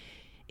program, but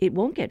it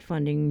won't get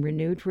funding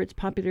renewed for its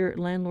popular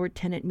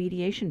landlord-tenant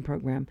mediation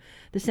program.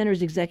 The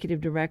center's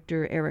executive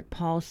director, Eric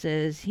Paul,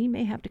 says he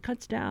may have to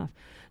cut staff.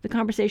 The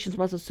Conversation's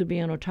Russell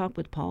Subiano talked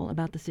with Paul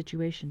about the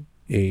situation.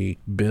 A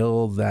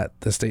bill that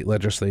the state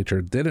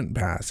legislature didn't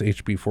pass,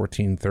 HB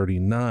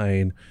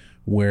 1439,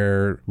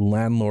 where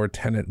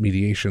landlord-tenant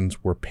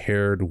mediations were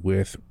paired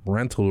with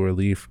rental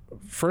relief.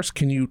 First,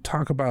 can you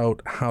talk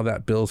about how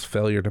that bill's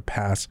failure to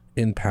pass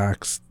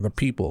impacts the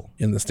people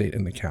in the state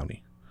and the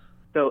county?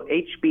 So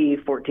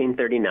HB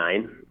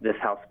 1439, this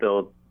House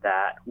bill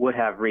that would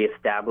have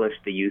reestablished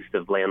the use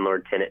of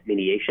landlord-tenant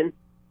mediation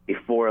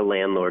before a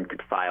landlord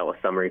could file a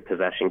summary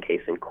possession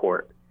case in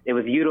court. It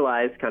was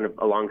utilized kind of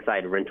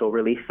alongside rental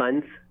relief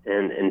funds,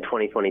 and in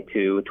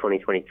 2022,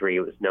 2023,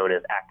 it was known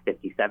as Act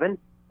 57.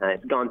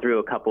 It's gone through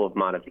a couple of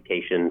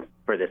modifications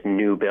for this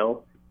new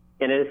bill,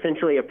 and it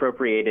essentially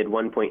appropriated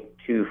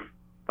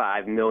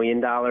 $1.25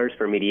 million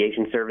for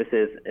mediation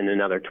services and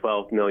another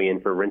 $12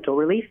 million for rental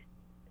relief.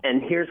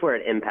 And here's where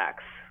it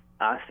impacts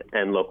us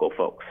and local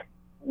folks.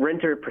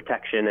 Renter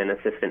protection and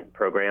assistance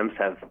programs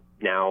have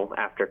now,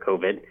 after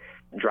COVID,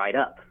 dried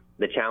up.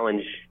 The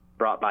challenge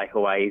brought by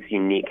Hawaii's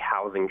unique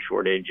housing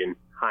shortage and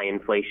high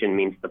inflation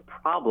means the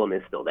problem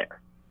is still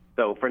there.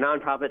 So for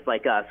nonprofits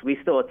like us, we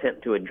still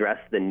attempt to address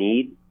the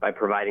need by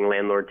providing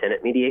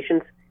landlord-tenant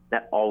mediations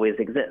that always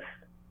exists,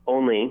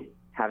 only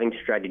having to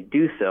try to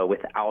do so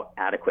without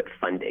adequate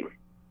funding.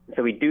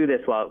 So we do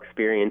this while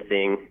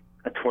experiencing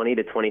a 20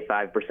 to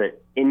 25%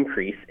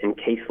 increase in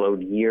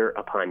caseload year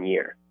upon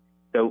year.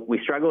 So we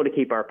struggle to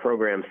keep our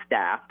program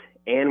staffed,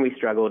 and we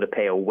struggle to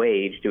pay a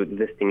wage to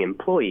existing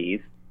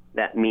employees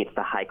that meets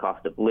the high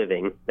cost of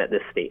living that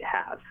this state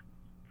has.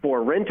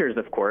 For renters,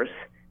 of course,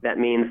 that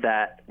means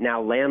that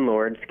now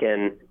landlords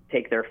can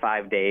take their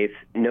 5 days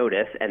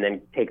notice and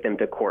then take them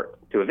to court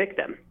to evict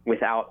them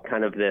without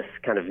this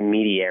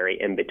mediary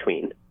in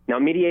between. Now,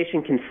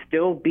 mediation can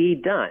still be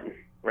done,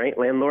 right?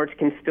 Landlords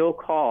can still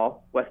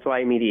call West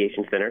Hawaiʻi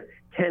Mediation Center.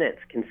 Tenants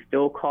can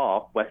still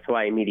call West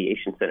Hawaiʻi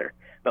Mediation Center.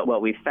 But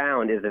what we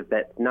found is that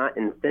that's not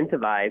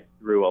incentivized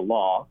through a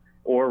law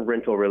or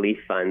rental relief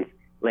funds.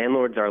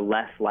 Landlords are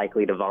less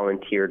likely to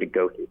volunteer to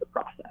go through the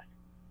process.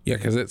 Yeah,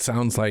 because it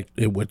sounds like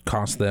it would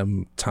cost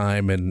them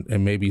time and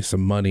maybe some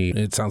money.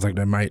 It sounds like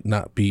there might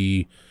not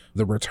be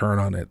the return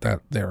on it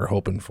that they're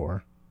hoping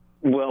for.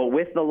 Well,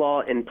 with the law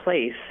in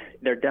place,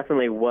 there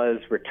definitely was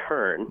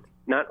return.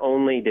 Not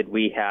only did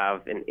we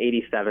have an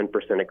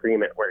 87%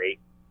 agreement rate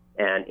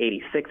and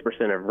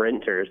 86% of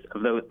renters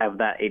of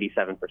that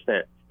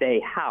 87%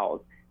 stay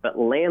housed, but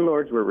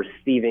landlords were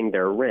receiving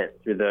their rent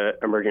through the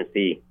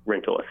emergency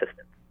rental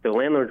assistance. So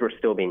landlords were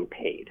still being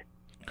paid.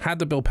 Had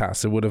the bill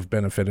passed, it would have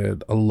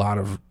benefited a lot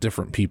of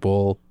different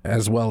people,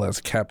 as well as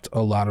kept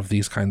a lot of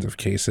these kinds of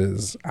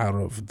cases out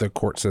of the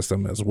court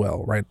system as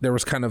well, right? There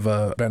was kind of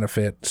a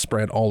benefit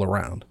spread all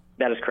around.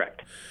 That is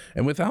correct.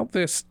 And without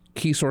this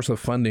key source of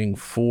funding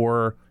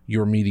for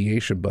your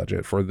mediation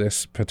budget for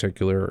this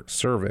particular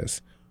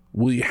service,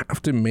 will you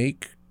have to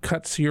make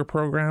cuts to your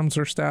programs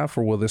or staff,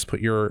 or will this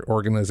put your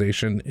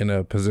organization in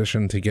a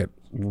position to get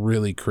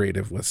really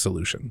creative with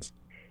solutions?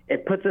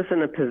 It puts us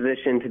in a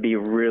position to be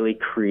really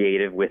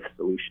creative with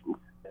solutions.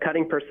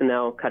 Cutting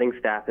personnel, cutting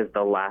staff is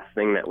the last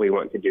thing that we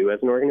want to do as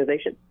an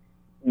organization.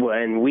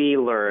 When we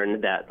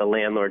learned that the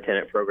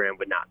landlord-tenant program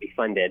would not be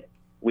funded,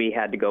 we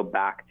had to go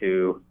back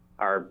to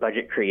our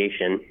budget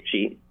creation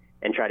sheet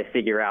and try to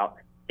figure out,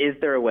 is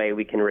there a way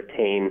we can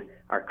retain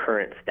our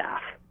current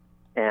staff?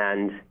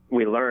 And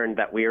we learned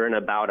that we were in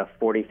about a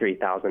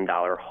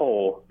 $43,000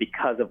 hole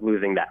because of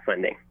losing that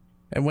funding.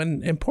 And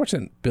when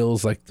important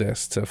bills like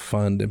this to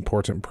fund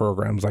important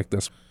programs like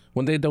this,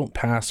 when they don't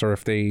pass or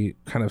if they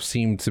kind of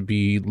seem to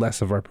be less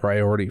of a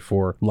priority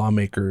for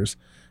lawmakers,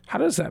 how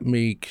does that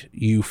make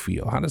you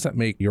feel? How does that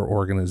make your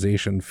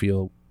organization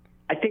feel?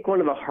 I think one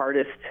of the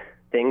hardest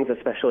things,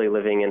 especially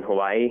living in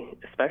Hawaii,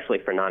 especially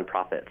for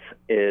nonprofits,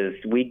 is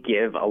we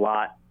give a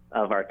lot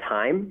of our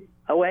time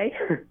away,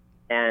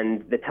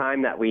 and the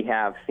time that we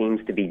have seems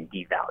to be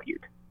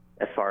devalued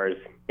as far as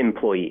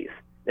employees.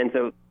 And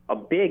so a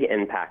big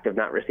impact of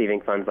not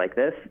receiving funds like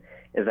this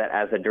is that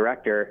as a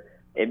director,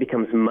 it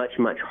becomes much,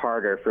 much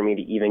harder for me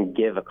to even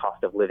give a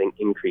cost of living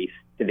increase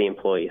to the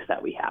employees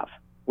that we have,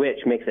 which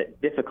makes it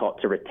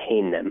difficult to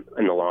retain them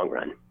in the long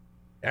run.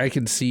 I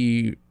can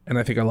see, and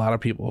I think a lot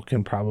of people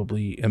can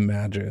probably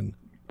imagine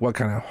what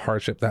kind of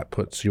hardship that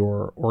puts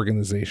your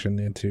organization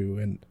into.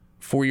 And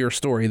for your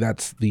story,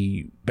 that's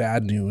the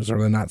bad news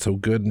or the not so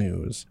good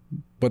news.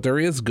 But there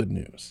is good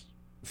news.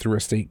 Through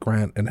a state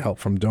grant and help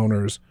from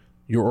donors,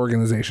 your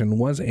organization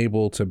was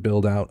able to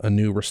build out a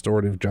new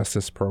restorative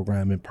justice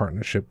program in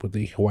partnership with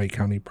the Hawaii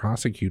County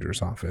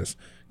Prosecutor's Office.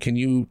 Can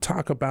you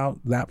talk about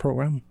that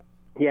program?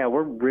 Yeah,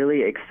 we're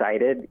really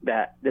excited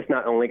that this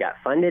not only got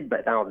funded,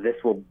 but now this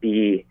will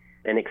be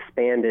an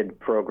expanded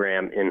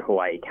program in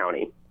Hawaii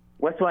County.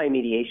 West Hawaiʻi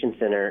Mediation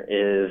Center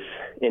is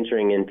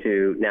entering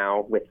into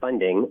now, with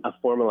funding, a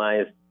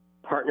formalized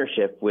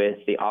partnership with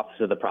the Office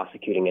of the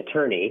Prosecuting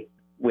Attorney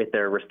with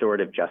their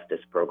restorative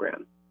justice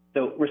program.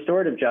 So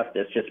restorative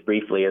justice, just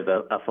briefly, is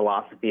a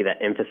philosophy that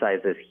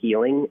emphasizes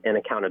healing and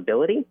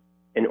accountability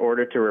in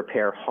order to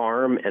repair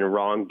harm and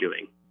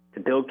wrongdoing, to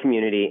build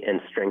community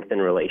and strengthen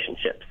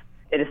relationships.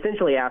 It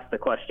essentially asks the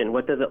question,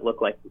 what does it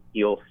look like to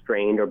heal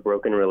strained or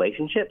broken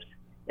relationships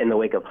in the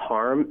wake of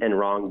harm and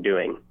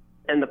wrongdoing?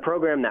 And the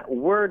program that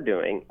we're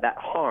doing, that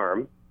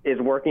harm, is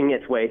working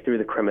its way through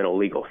the criminal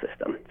legal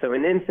system. So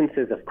in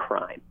instances of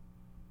crime.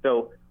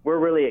 So we're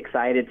really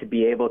excited to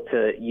be able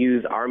to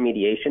use our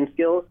mediation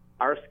skills,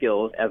 our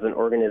skills as an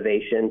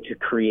organization, to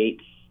create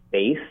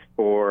space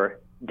for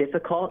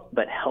difficult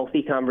but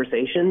healthy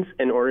conversations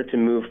in order to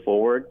move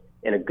forward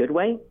in a good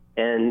way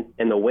and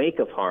in the wake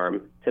of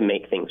harm to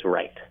make things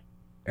right.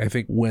 I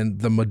think when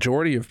the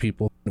majority of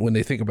people, when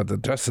they think about the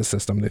justice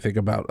system, they think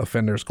about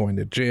offenders going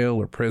to jail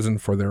or prison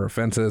for their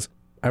offenses.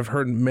 I've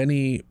heard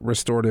many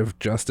restorative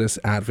justice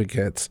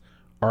advocates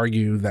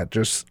argue that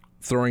just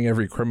throwing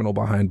every criminal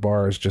behind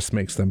bars just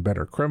makes them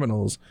better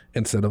criminals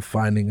instead of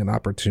finding an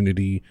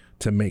opportunity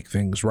to make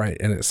things right.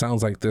 And it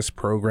sounds like this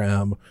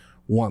program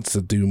wants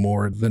to do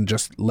more than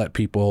just let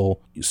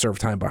people serve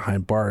time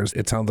behind bars.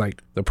 It sounds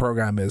like the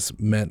program is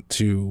meant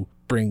to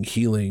bring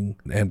healing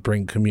and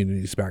bring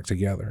communities back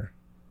together.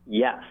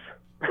 Yes.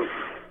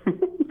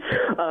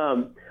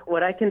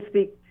 What I can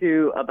speak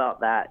to about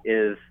that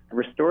is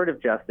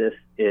restorative justice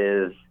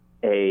is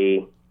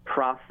a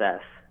process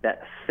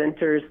that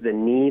centers the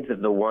needs of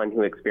the one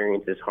who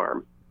experiences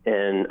harm.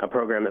 In a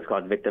program that's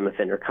called victim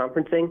offender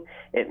conferencing,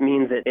 it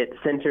means that it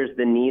centers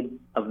the needs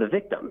of the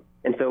victim.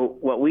 And so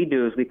what we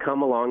do is we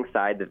come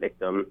alongside the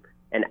victim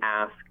and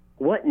ask,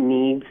 what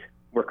needs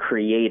were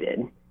created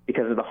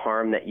because of the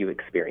harm that you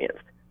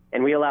experienced?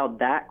 And we allow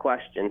that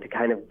question to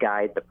kind of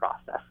guide the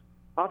process.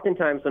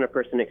 Oftentimes when a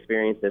person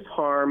experiences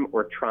harm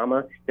or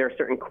trauma, there are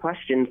certain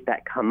questions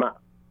that come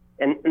up.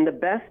 And the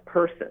best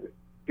person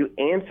to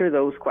answer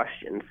those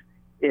questions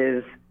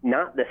is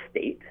not the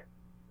state.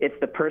 It's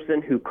the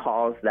person who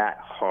caused that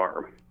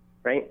harm,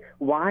 right?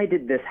 Why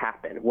did this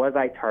happen? Was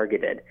I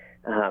targeted?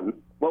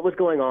 What was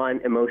going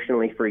on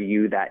emotionally for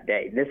you that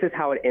day? This is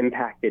how it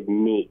impacted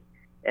me.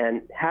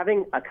 And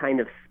having a kind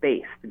of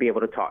space to be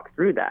able to talk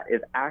through that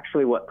is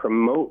actually what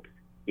promotes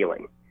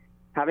healing.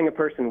 Having a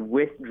person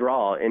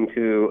withdraw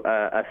into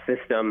a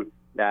system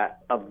that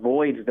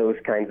avoids those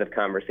kinds of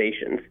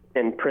conversations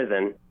in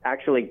prison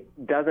actually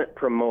doesn't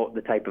promote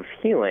the type of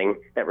healing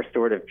that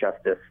restorative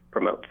justice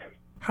promotes.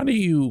 How do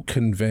you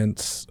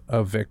convince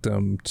a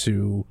victim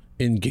to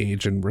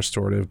engage in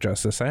restorative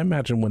justice? I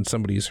imagine when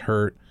somebody's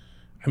hurt,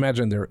 I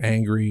imagine they're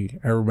angry.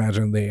 I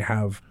imagine they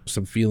have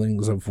some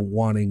feelings of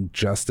wanting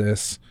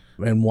justice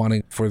and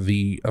wanting for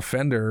the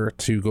offender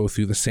to go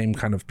through the same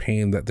kind of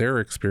pain that they're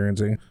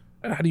experiencing.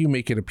 How do you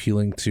make it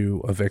appealing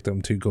to a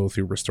victim to go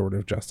through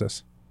restorative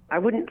justice? I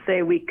wouldn't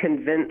say we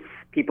convince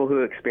people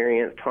who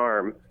experienced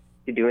harm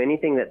to do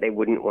anything that they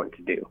wouldn't want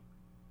to do.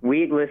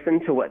 We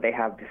listen to what they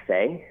have to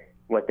say,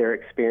 what they're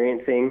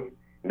experiencing,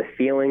 the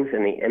feelings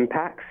and the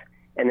impacts,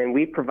 and then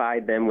we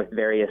provide them with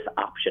various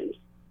options.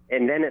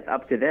 And then it's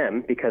up to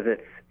them, because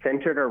it's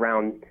centered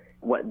around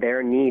what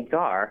their needs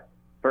are,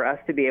 for us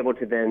to be able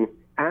to then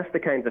ask the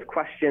kinds of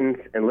questions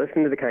and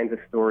listen to the kinds of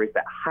stories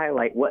that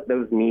highlight what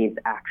those needs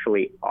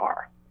actually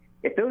are.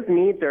 If those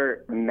needs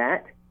are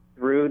met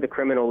through the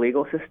criminal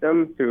legal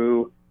system,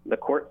 through the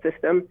court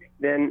system,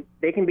 then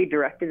they can be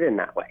directed in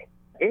that way.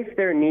 If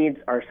their needs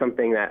are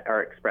something that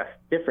are expressed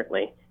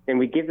differently, then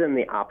we give them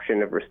the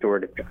option of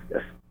restorative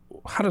justice.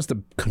 How does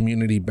the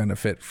community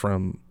benefit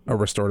from a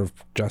restorative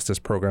justice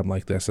program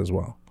like this as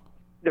well?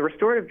 The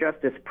restorative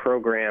justice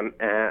program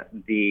at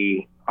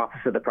the Office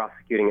of the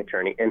Prosecuting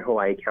Attorney in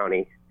Hawaii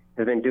County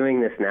has been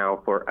doing this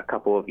now for a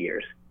couple of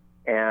years.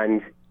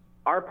 And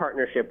our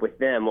partnership with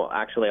them will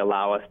actually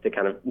allow us to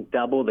kind of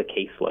double the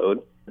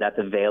caseload that's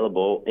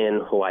available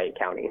in Hawaii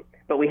County.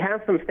 But we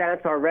have some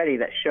stats already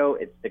that show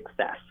its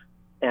success.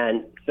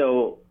 And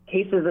so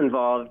cases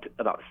involved,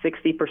 about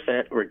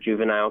 60% were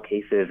juvenile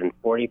cases and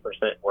 40%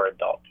 were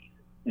adult cases.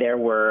 There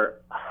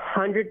were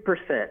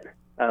 100%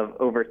 of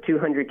over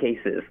 200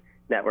 cases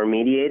that were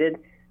mediated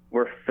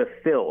were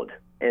fulfilled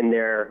in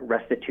their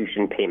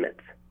restitution payments.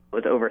 It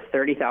was over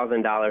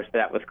 $30,000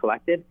 that was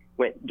collected,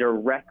 went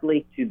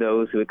directly to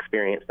those who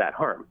experienced that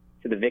harm,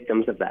 to the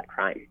victims of that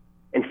crime.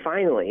 And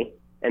finally,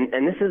 and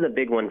this is a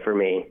big one for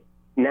me,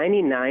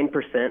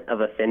 99%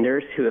 of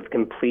offenders who have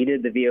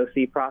completed the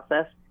VOC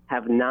process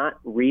have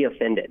not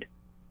reoffended.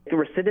 The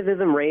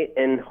recidivism rate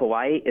in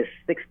Hawaii is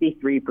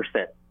 63%.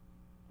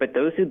 But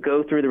those who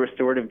go through the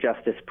restorative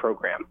justice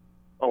program,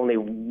 only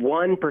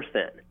 1%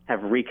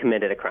 have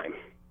recommitted a crime.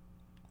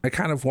 I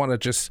kind of want to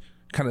just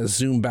kind of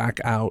zoom back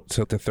out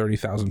to the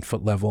 30,000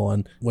 foot level.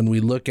 And when we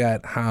look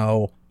at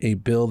how a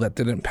bill that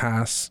didn't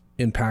pass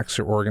impacts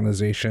your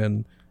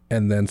organization,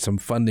 and then some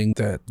funding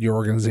that your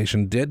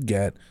organization did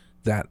get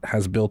that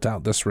has built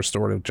out this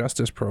restorative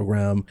justice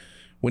program,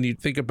 when you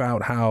think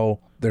about how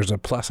there's a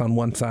plus on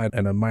one side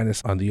and a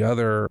minus on the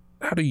other,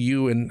 how do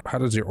you and how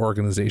does your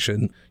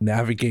organization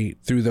navigate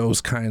through those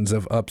kinds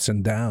of ups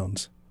and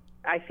downs?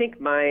 I think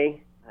my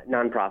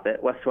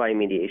nonprofit, West Hawaiʻi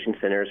Mediation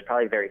Center, is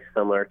probably very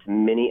similar to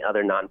many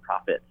other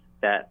nonprofits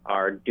that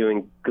are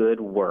doing good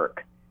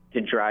work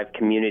to drive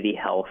community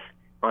health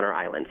on our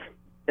islands.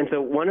 And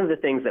so one of the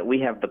things that we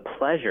have the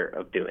pleasure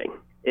of doing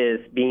is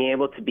being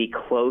able to be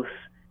close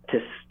to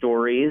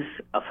stories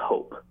of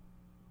hope,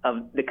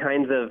 of the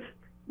kinds of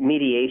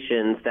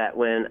mediations that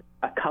when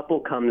a couple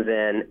comes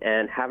in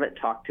and haven't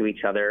talked to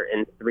each other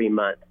in 3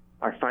 months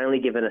are finally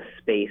given a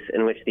space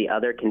in which the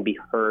other can be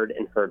heard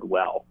and heard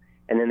well.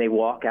 And then they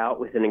walk out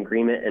with an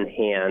agreement in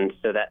hand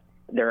so that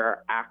there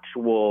are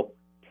actual,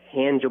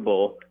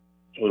 tangible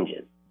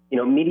changes. You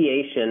know,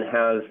 mediation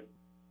has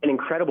an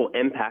incredible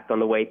impact on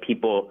the way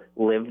people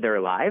live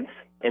their lives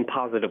in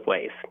positive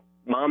ways.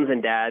 Moms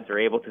and dads are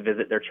able to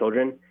visit their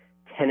children.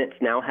 Tenants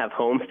now have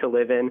homes to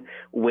live in.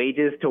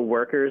 Wages to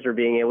workers are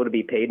being able to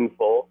be paid in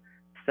full.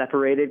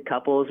 Separated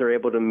couples are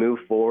able to move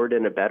forward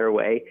in a better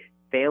way.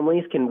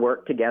 Families can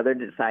work together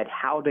to decide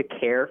how to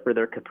care for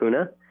their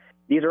kapuna.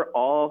 These are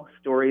all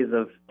stories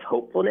of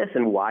hopefulness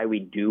and why we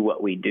do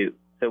what we do.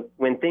 So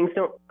when things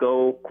don't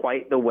go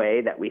quite the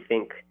way that we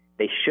think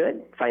they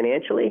should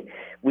financially,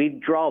 we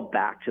draw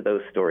back to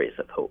those stories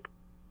of hope.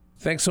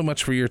 Thanks so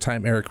much for your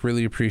time, Eric.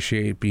 Really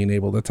appreciate being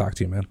able to talk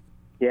to you, man.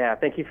 Yeah,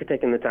 thank you for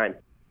taking the time.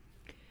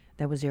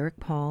 That was Eric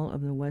Paul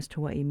of the West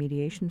Hawaiʻi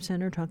Mediation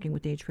Center talking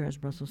with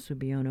HPR's Russell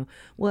Subiono.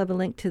 We'll have a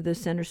link to the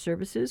center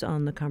services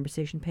on the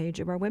conversation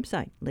page of our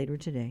website later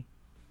today.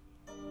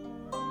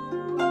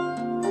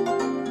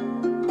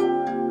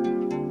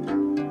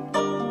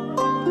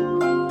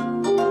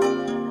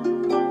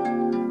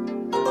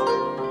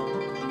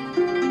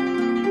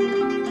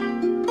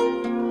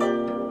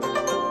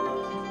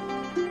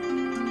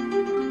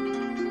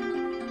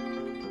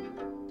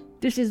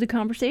 This is The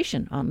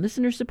Conversation on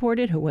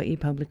listener-supported Hawaii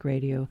Public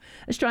Radio.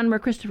 Astronomer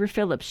Christopher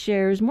Phillips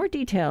shares more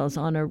details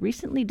on a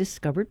recently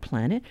discovered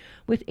planet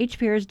with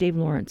HPR's Dave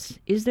Lawrence.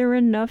 Is there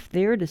enough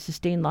there to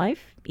sustain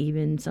life,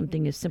 even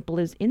something as simple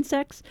as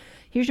insects?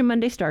 Here's your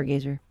Monday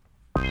Stargazer.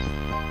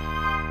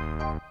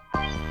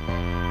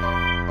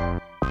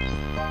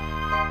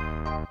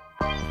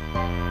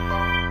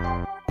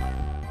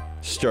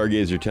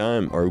 Stargazer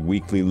Time, our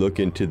weekly look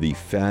into the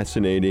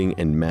fascinating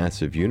and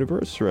massive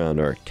universe around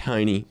our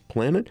tiny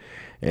planet,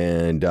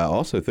 and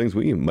also things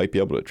we might be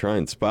able to try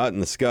and spot in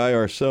the sky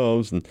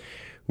ourselves. And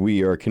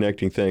we are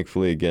connecting,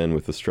 thankfully, again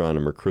with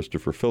astronomer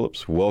Christopher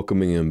Phillips,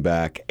 welcoming him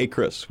back. Hey,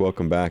 Chris,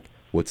 welcome back.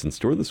 What's in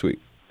store this week?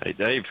 Hey,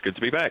 Dave. It's good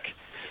to be back.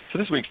 So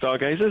this week,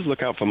 stargazers,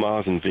 look out for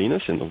Mars and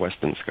Venus in the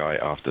western sky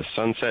after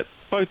sunset.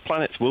 Both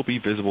planets will be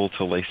visible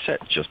till they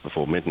set just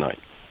before midnight.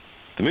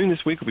 The moon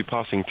this week will be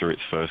passing through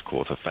its first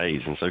quarter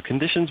phase, and so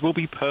conditions will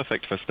be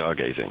perfect for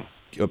stargazing.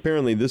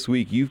 Apparently this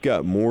week you've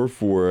got more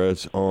for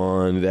us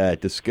on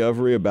that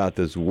discovery about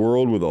this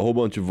world with a whole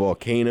bunch of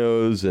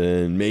volcanoes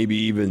and maybe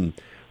even,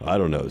 I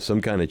don't know,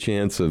 some kind of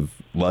chance of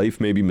life,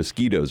 maybe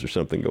mosquitoes or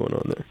something going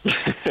on there.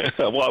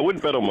 Well, I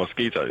wouldn't bet on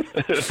mosquitoes.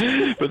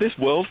 But this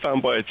world,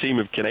 found by a team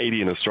of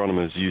Canadian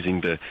astronomers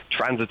using the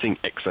Transiting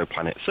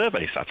Exoplanet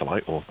Survey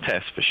Satellite, or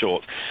TESS for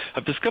short,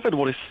 have discovered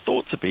what is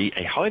thought to be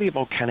a highly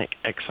volcanic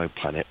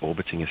exoplanet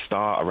orbiting a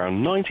star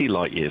around 90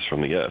 light years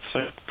from the Earth,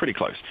 so pretty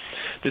close.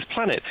 This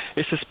planet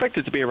is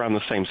suspected to be around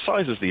the same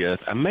size as the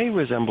Earth and may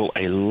resemble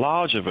a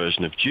larger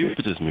version of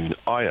Jupiter's moon,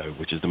 Io,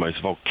 which is the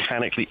most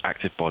volcanically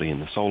active body in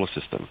the solar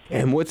system.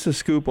 And what's the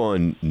scoop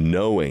on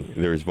knowing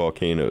there's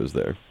volcanoes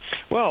there?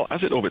 Well,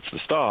 as it orbits the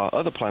star,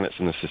 other planets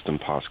in the system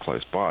pass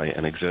close by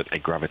and exert a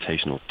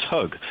gravitational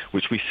tug,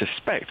 which we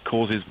suspect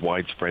causes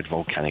widespread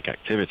volcanic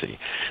activity.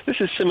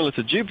 This is similar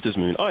to Jupiter's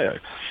moon, Io.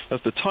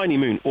 As the tiny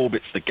moon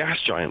orbits the gas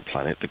giant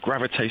planet, the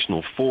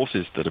gravitational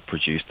forces that are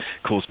produced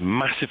cause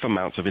massive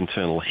amounts of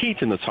internal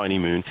heat in the tiny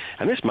moon,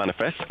 and this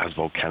manifests as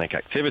volcanic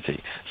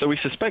activity. So we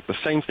suspect the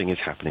same thing is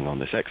happening on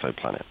this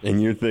exoplanet.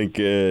 And you're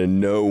thinking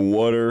no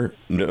water,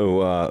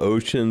 no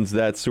oceans,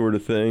 that sort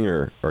of thing,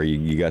 or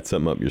you got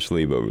something up your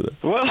sleeve over there?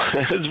 Well,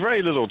 there's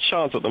very little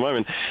chance at the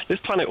moment.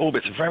 This planet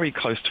orbits very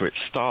close to its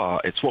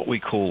star. It's what we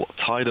call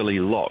tidally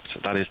locked.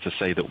 That is to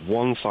say that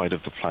one side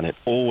of the planet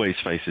always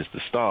faces the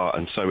star,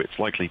 and so it's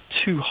likely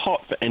too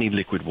hot for any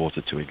liquid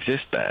water to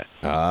exist there.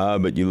 Ah,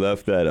 but you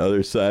left that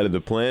other side of the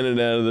planet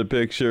out of the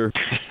picture.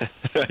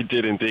 I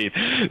did indeed.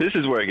 This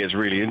is where it gets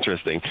really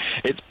interesting.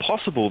 It's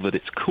possible that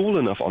it's cool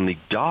enough on the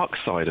dark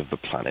side of the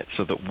planet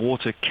so that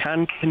water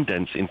can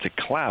condense into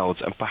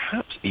clouds and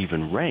perhaps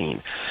even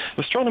rain.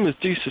 Astronomers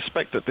do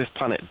suspect that this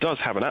planet does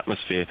have an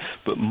atmosphere,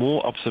 but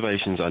more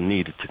observations are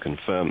needed to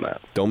confirm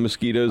that. Don't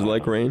mosquitoes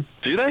like rain?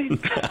 Do they?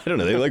 I don't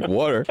know. They like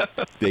water.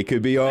 They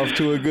could be off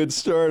to a good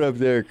start up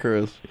there,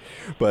 Chris.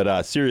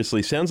 But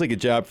seriously, sounds like a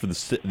job for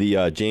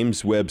the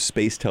James Webb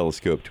Space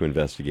Telescope to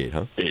investigate,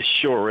 huh? It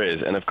sure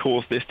is. And of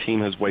course, this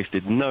team has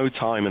wasted no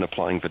time in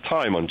applying for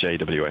time on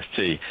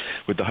JWST,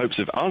 with the hopes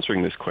of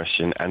answering this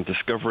question and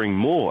discovering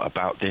more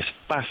about this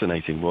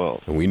fascinating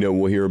world. And we know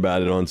we'll hear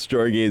about it on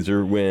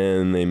Stargazer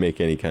when they make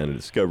any kind of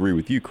discovery.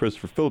 With you,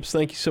 Christopher Phillips,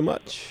 thank you so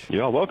much.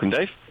 You're welcome,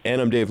 Dave. And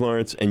I'm Dave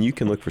Lawrence, and you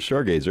can look for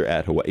Stargazer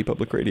at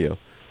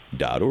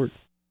hawaiipublicradio.org.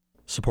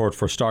 Support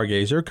for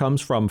Stargazer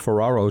comes from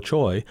Ferraro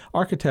Choi,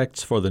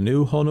 architects for the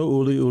new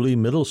Honouliuli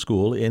Middle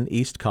School in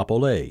East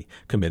Kapolei,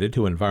 committed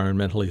to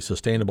environmentally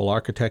sustainable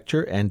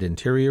architecture and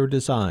interior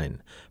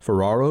design.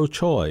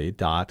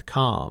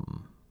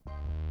 FerraroChoi.com.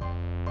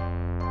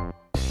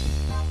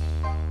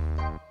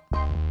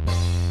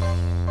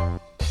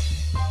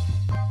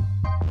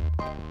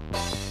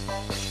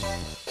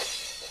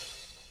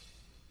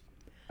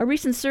 A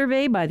recent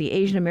survey by the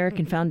Asian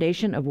American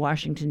Foundation of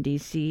Washington,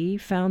 D.C.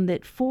 found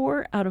that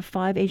 4 out of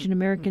 5 Asian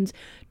Americans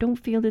don't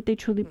feel that they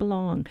truly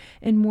belong,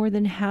 and more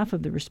than half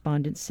of the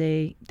respondents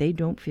say they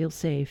don't feel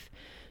safe.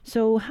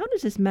 So how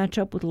does this match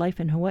up with life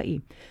in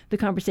Hawaii? The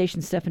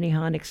Conversation Stephanie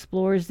Hahn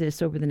explores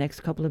this over the next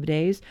couple of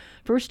days.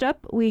 First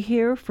up, we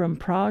hear from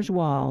Praj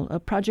Wal, a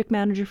project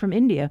manager from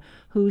India,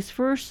 whose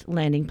first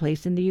landing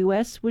place in the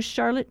U.S. was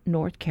Charlotte,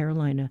 North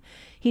Carolina.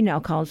 He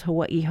now calls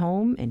Hawaii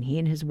home, and he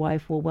and his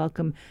wife will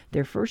welcome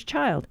their first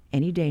child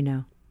any day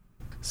now.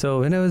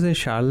 So when I was in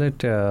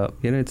Charlotte, now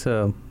it's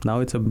a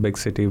big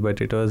city, but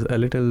it was a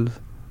little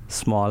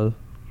small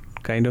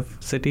kind of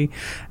city.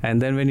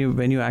 And then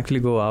when you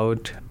actually go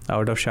out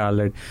of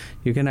Charlotte,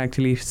 you can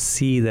actually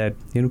see that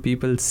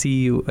people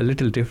see you a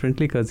little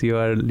differently because you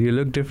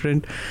look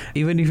different.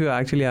 Even if you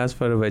actually ask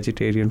for a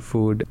vegetarian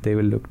food, they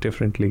will look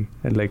differently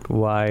and like,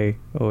 why,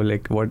 or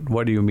like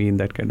what do you mean,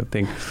 that kind of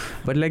thing.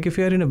 But like if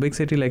you're in a big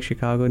city like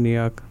Chicago, New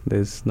York,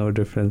 there's no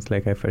difference.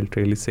 Like I felt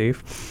really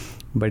safe.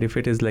 But if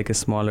it is like a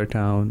smaller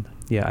town,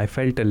 yeah, I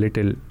felt a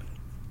little,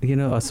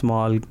 a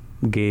small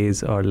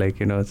gaze or like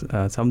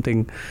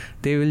something.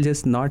 They will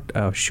just not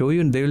show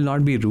you. They will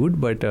not be rude,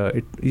 but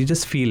you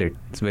just feel it.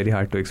 It's very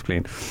hard to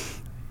explain.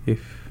 If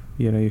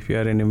you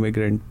are an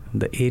immigrant,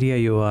 the area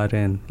you are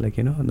in, like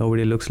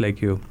nobody looks like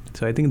you.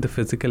 So I think the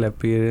physical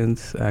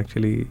appearance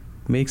actually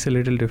makes a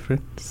little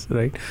difference,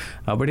 right?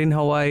 But in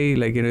Hawaii,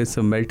 like it's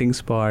a melting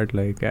spot,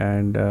 like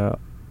and.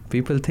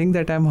 People think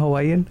that I'm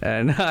Hawaiian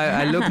and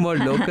I look more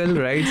local,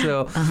 right?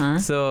 So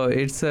so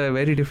it's a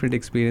very different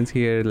experience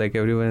here. Like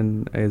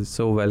everyone is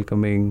so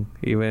welcoming.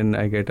 Even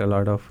I get a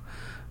lot of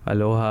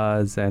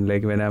alohas, and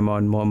like when I'm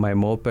on my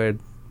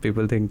moped,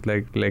 people think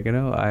like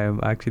I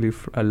am actually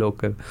a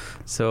local.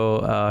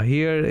 So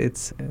here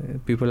it's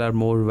people are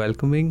more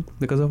welcoming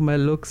because of my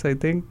looks. I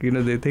think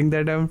they think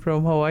that I'm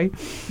from Hawaii.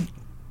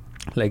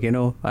 Like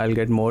I'll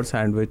get more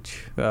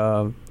sandwich.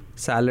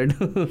 Salad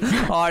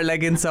or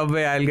like in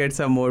Subway I'll get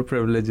some more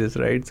privileges,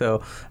 right?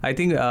 So I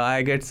think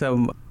I get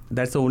some.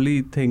 That's the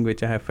only thing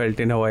which I have felt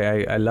in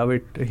Hawaii. I love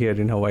it here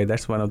in Hawaii.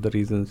 That's one of the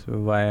reasons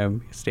why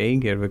I'm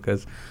staying here,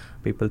 because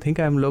people think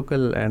I'm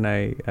local and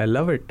I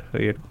love it,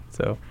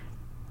 So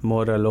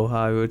more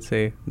aloha, I would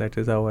say. That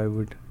is how I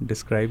would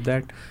describe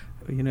that.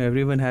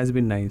 Everyone has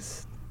been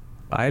nice.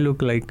 I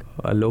look like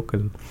a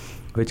local,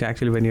 which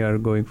actually when you are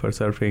going for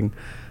surfing,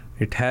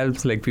 it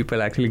helps, like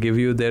people actually give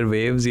you their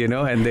waves,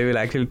 and they will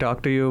actually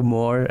talk to you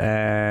more,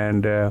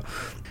 and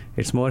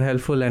it's more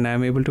helpful, and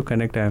I'm able to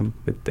connect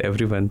with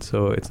everyone.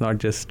 So it's not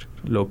just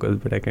locals,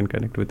 but I can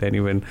connect with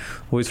anyone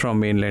who is from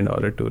mainland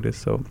or a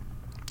tourist. So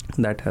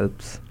that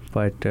helps.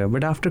 But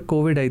after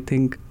COVID, I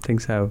think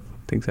things are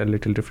a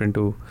little different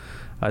to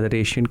other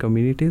Asian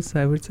communities,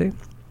 I would say.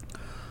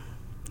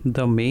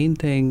 The main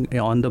thing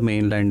on the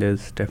mainland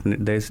is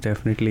there's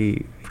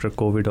definitely, after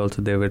COVID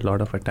also, there were a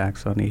lot of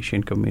attacks on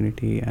Asian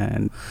community,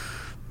 and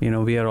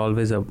we are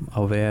always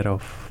aware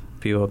of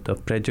few of the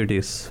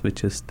prejudice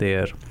which is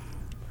there.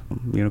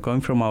 Coming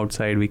from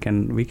outside, we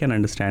can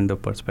understand the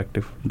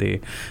perspective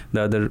the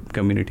other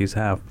communities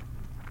have.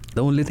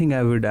 The only thing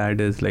I would add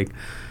is like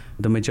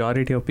the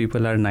majority of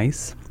people are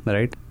nice,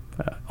 right,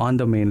 on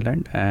the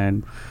mainland,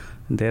 and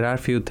there are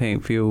few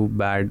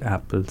bad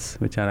apples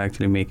which are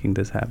actually making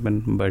this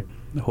happen, but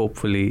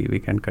hopefully we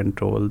can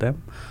control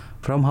them.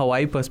 From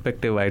Hawaii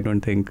perspective, I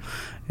don't think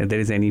there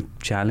is any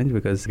challenge,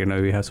 because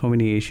we have so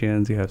many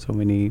Asians, you have so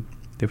many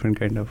different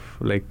kind of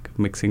like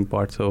mixing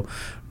pots, so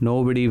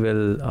nobody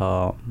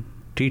will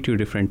treat you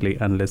differently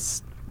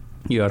unless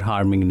you are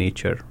harming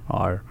nature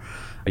or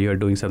you are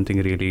doing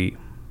something really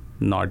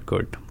not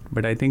good.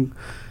 But I think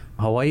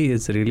Hawaii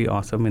is really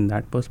awesome in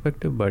that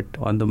perspective, but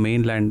on the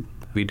mainland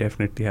we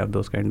definitely have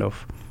those kind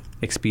of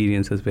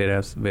experiences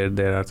where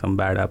there are some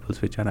bad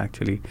apples which are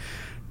actually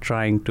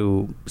trying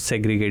to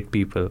segregate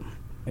people.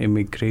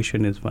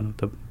 Immigration is one of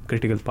the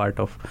critical part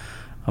of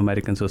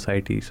American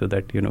society, so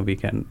that we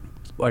can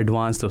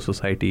advance the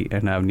society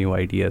and have new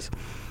ideas.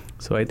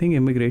 So I think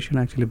immigration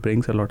actually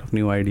brings a lot of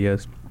new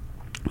ideas,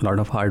 a lot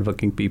of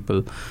hardworking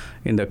people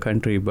in the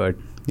country. But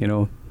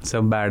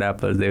some bad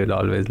apples, they will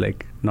always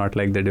not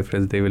like the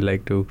difference. They will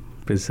like to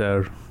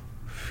preserve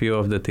few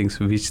of the things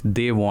which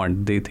they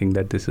want. They think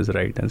that this is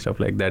right and stuff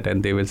like that,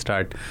 and they will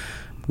start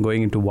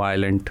going into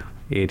violent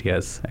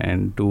areas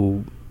and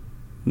to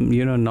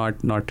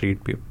not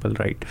treat people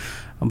right.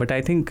 But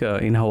I think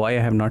in Hawaii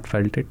I have not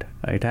felt it.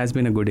 It has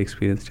been a good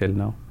experience till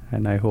now,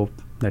 and I hope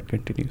that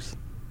continues.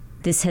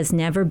 This has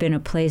never been a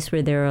place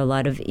where there are a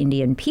lot of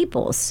Indian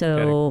people,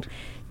 so Correct.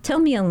 Tell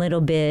me a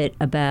little bit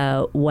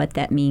about what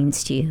that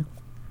means to you.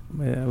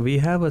 We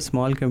have a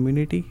small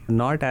community,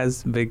 not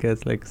as big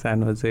as like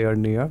San Jose or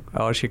New York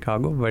or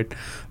Chicago, but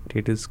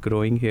it is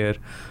growing here.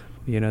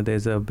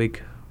 There's a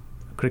big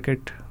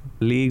cricket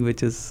league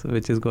which is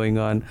going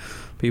on.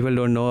 People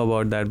don't know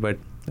about that, but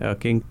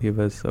King, he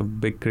was a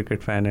big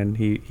cricket fan, and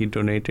he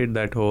donated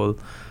that whole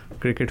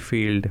cricket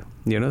field,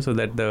 so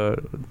that the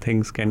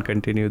things can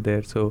continue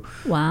there. So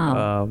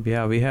wow.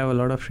 We have a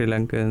lot of Sri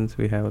Lankans,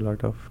 we have a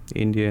lot of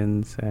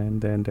Indians,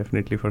 and then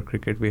definitely for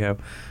cricket we have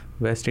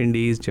West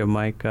Indies,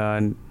 Jamaica,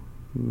 and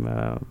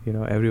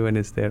everyone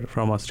is there.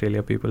 From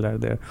Australia, people are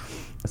there.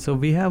 So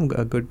we have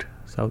a good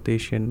South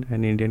Asian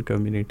and Indian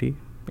community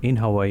in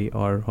Hawaii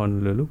or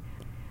Honolulu.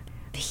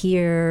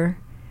 Here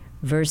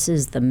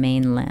versus the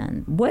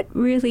mainland, what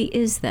really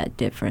is that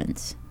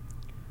difference?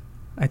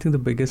 I think the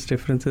biggest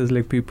difference is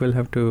like people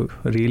have to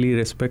really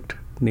respect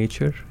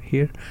nature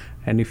here,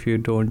 and if you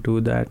don't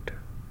do that,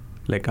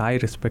 like I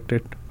respect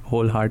it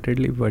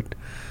wholeheartedly, but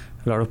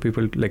a lot of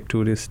people, like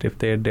tourists, if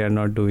they are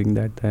not doing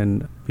that,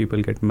 then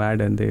people get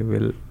mad and they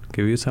will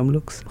give you some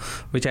looks,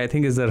 which I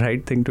think is the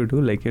right thing to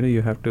do. Like,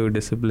 you have to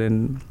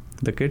discipline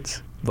the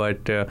kids.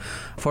 But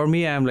for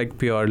me, I'm like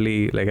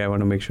purely like I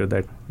want to make sure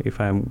that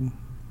if I'm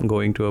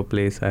going to a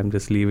place, I'm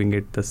just leaving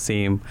it the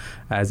same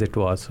as it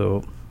was.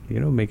 So,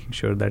 making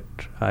sure that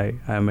I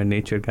am a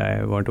nature guy.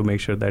 I want to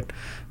make sure that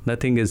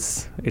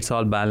it's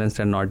all balanced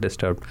and not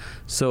disturbed.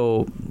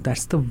 So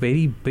that's the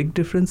very big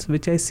difference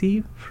which I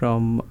see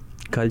from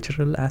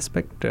cultural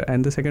aspect.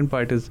 And the second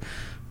part is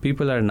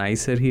people are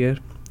nicer here.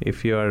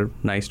 If you are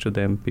nice to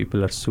them,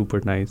 people are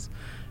super nice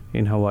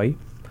in Hawaii.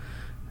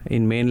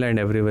 In mainland,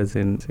 everyone's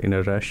in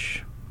a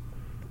rush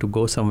to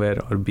go somewhere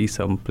or be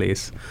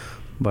someplace.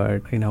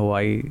 But in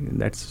Hawaii,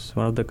 that's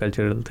one of the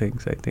cultural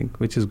things, I think,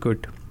 which is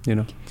good.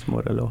 It's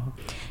more aloha.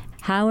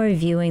 How are you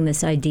viewing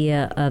this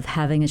idea of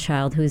having a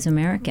child who's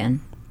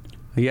American?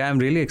 Yeah, I'm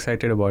really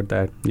excited about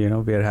that. We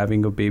are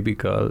having a baby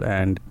girl,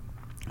 and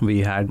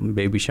we had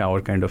baby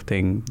shower kind of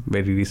thing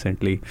very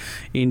recently.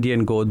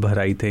 Indian God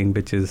Bharai thing,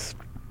 which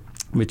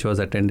was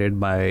attended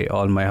by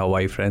all my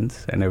Hawaii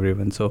friends and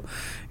everyone. So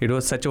it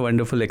was such a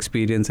wonderful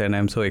experience, and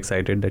I'm so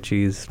excited that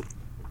she's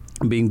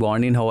being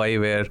born in Hawaii,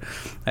 where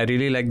I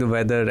really like the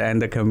weather and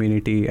the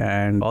community,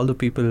 and all the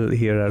people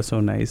here are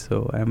so nice.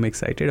 So I'm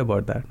excited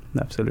about that.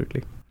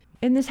 Absolutely.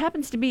 And this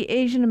happens to be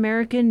Asian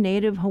American,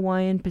 Native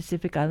Hawaiian,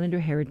 Pacific Islander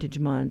Heritage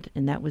Month.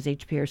 And that was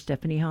HPR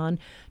Stephanie Hahn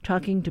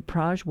talking to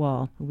Praj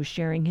Wall, who was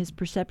sharing his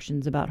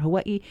perceptions about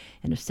Hawaii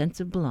and a sense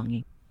of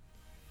belonging.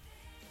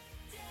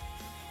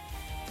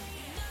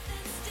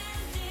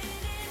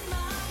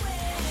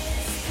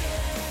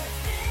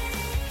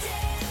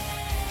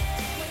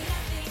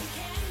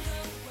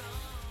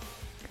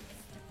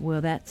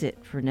 Well, that's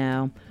it for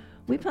now.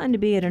 We plan to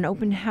be at an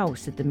open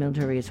house that the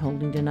military is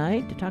holding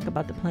tonight to talk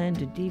about the plan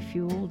to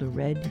defuel the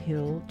Red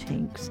Hill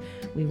tanks.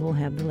 We will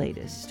have the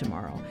latest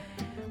tomorrow.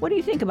 What do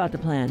you think about the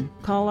plan?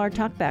 Call our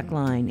talkback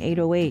line,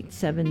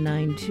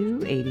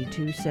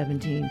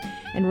 808-792-8217.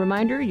 And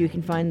reminder, you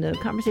can find the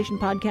Conversation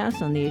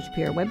podcast on the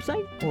HPR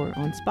website or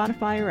on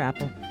Spotify or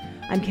Apple.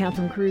 I'm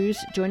Catherine Cruz.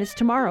 Join us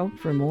tomorrow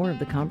for more of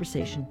the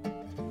conversation.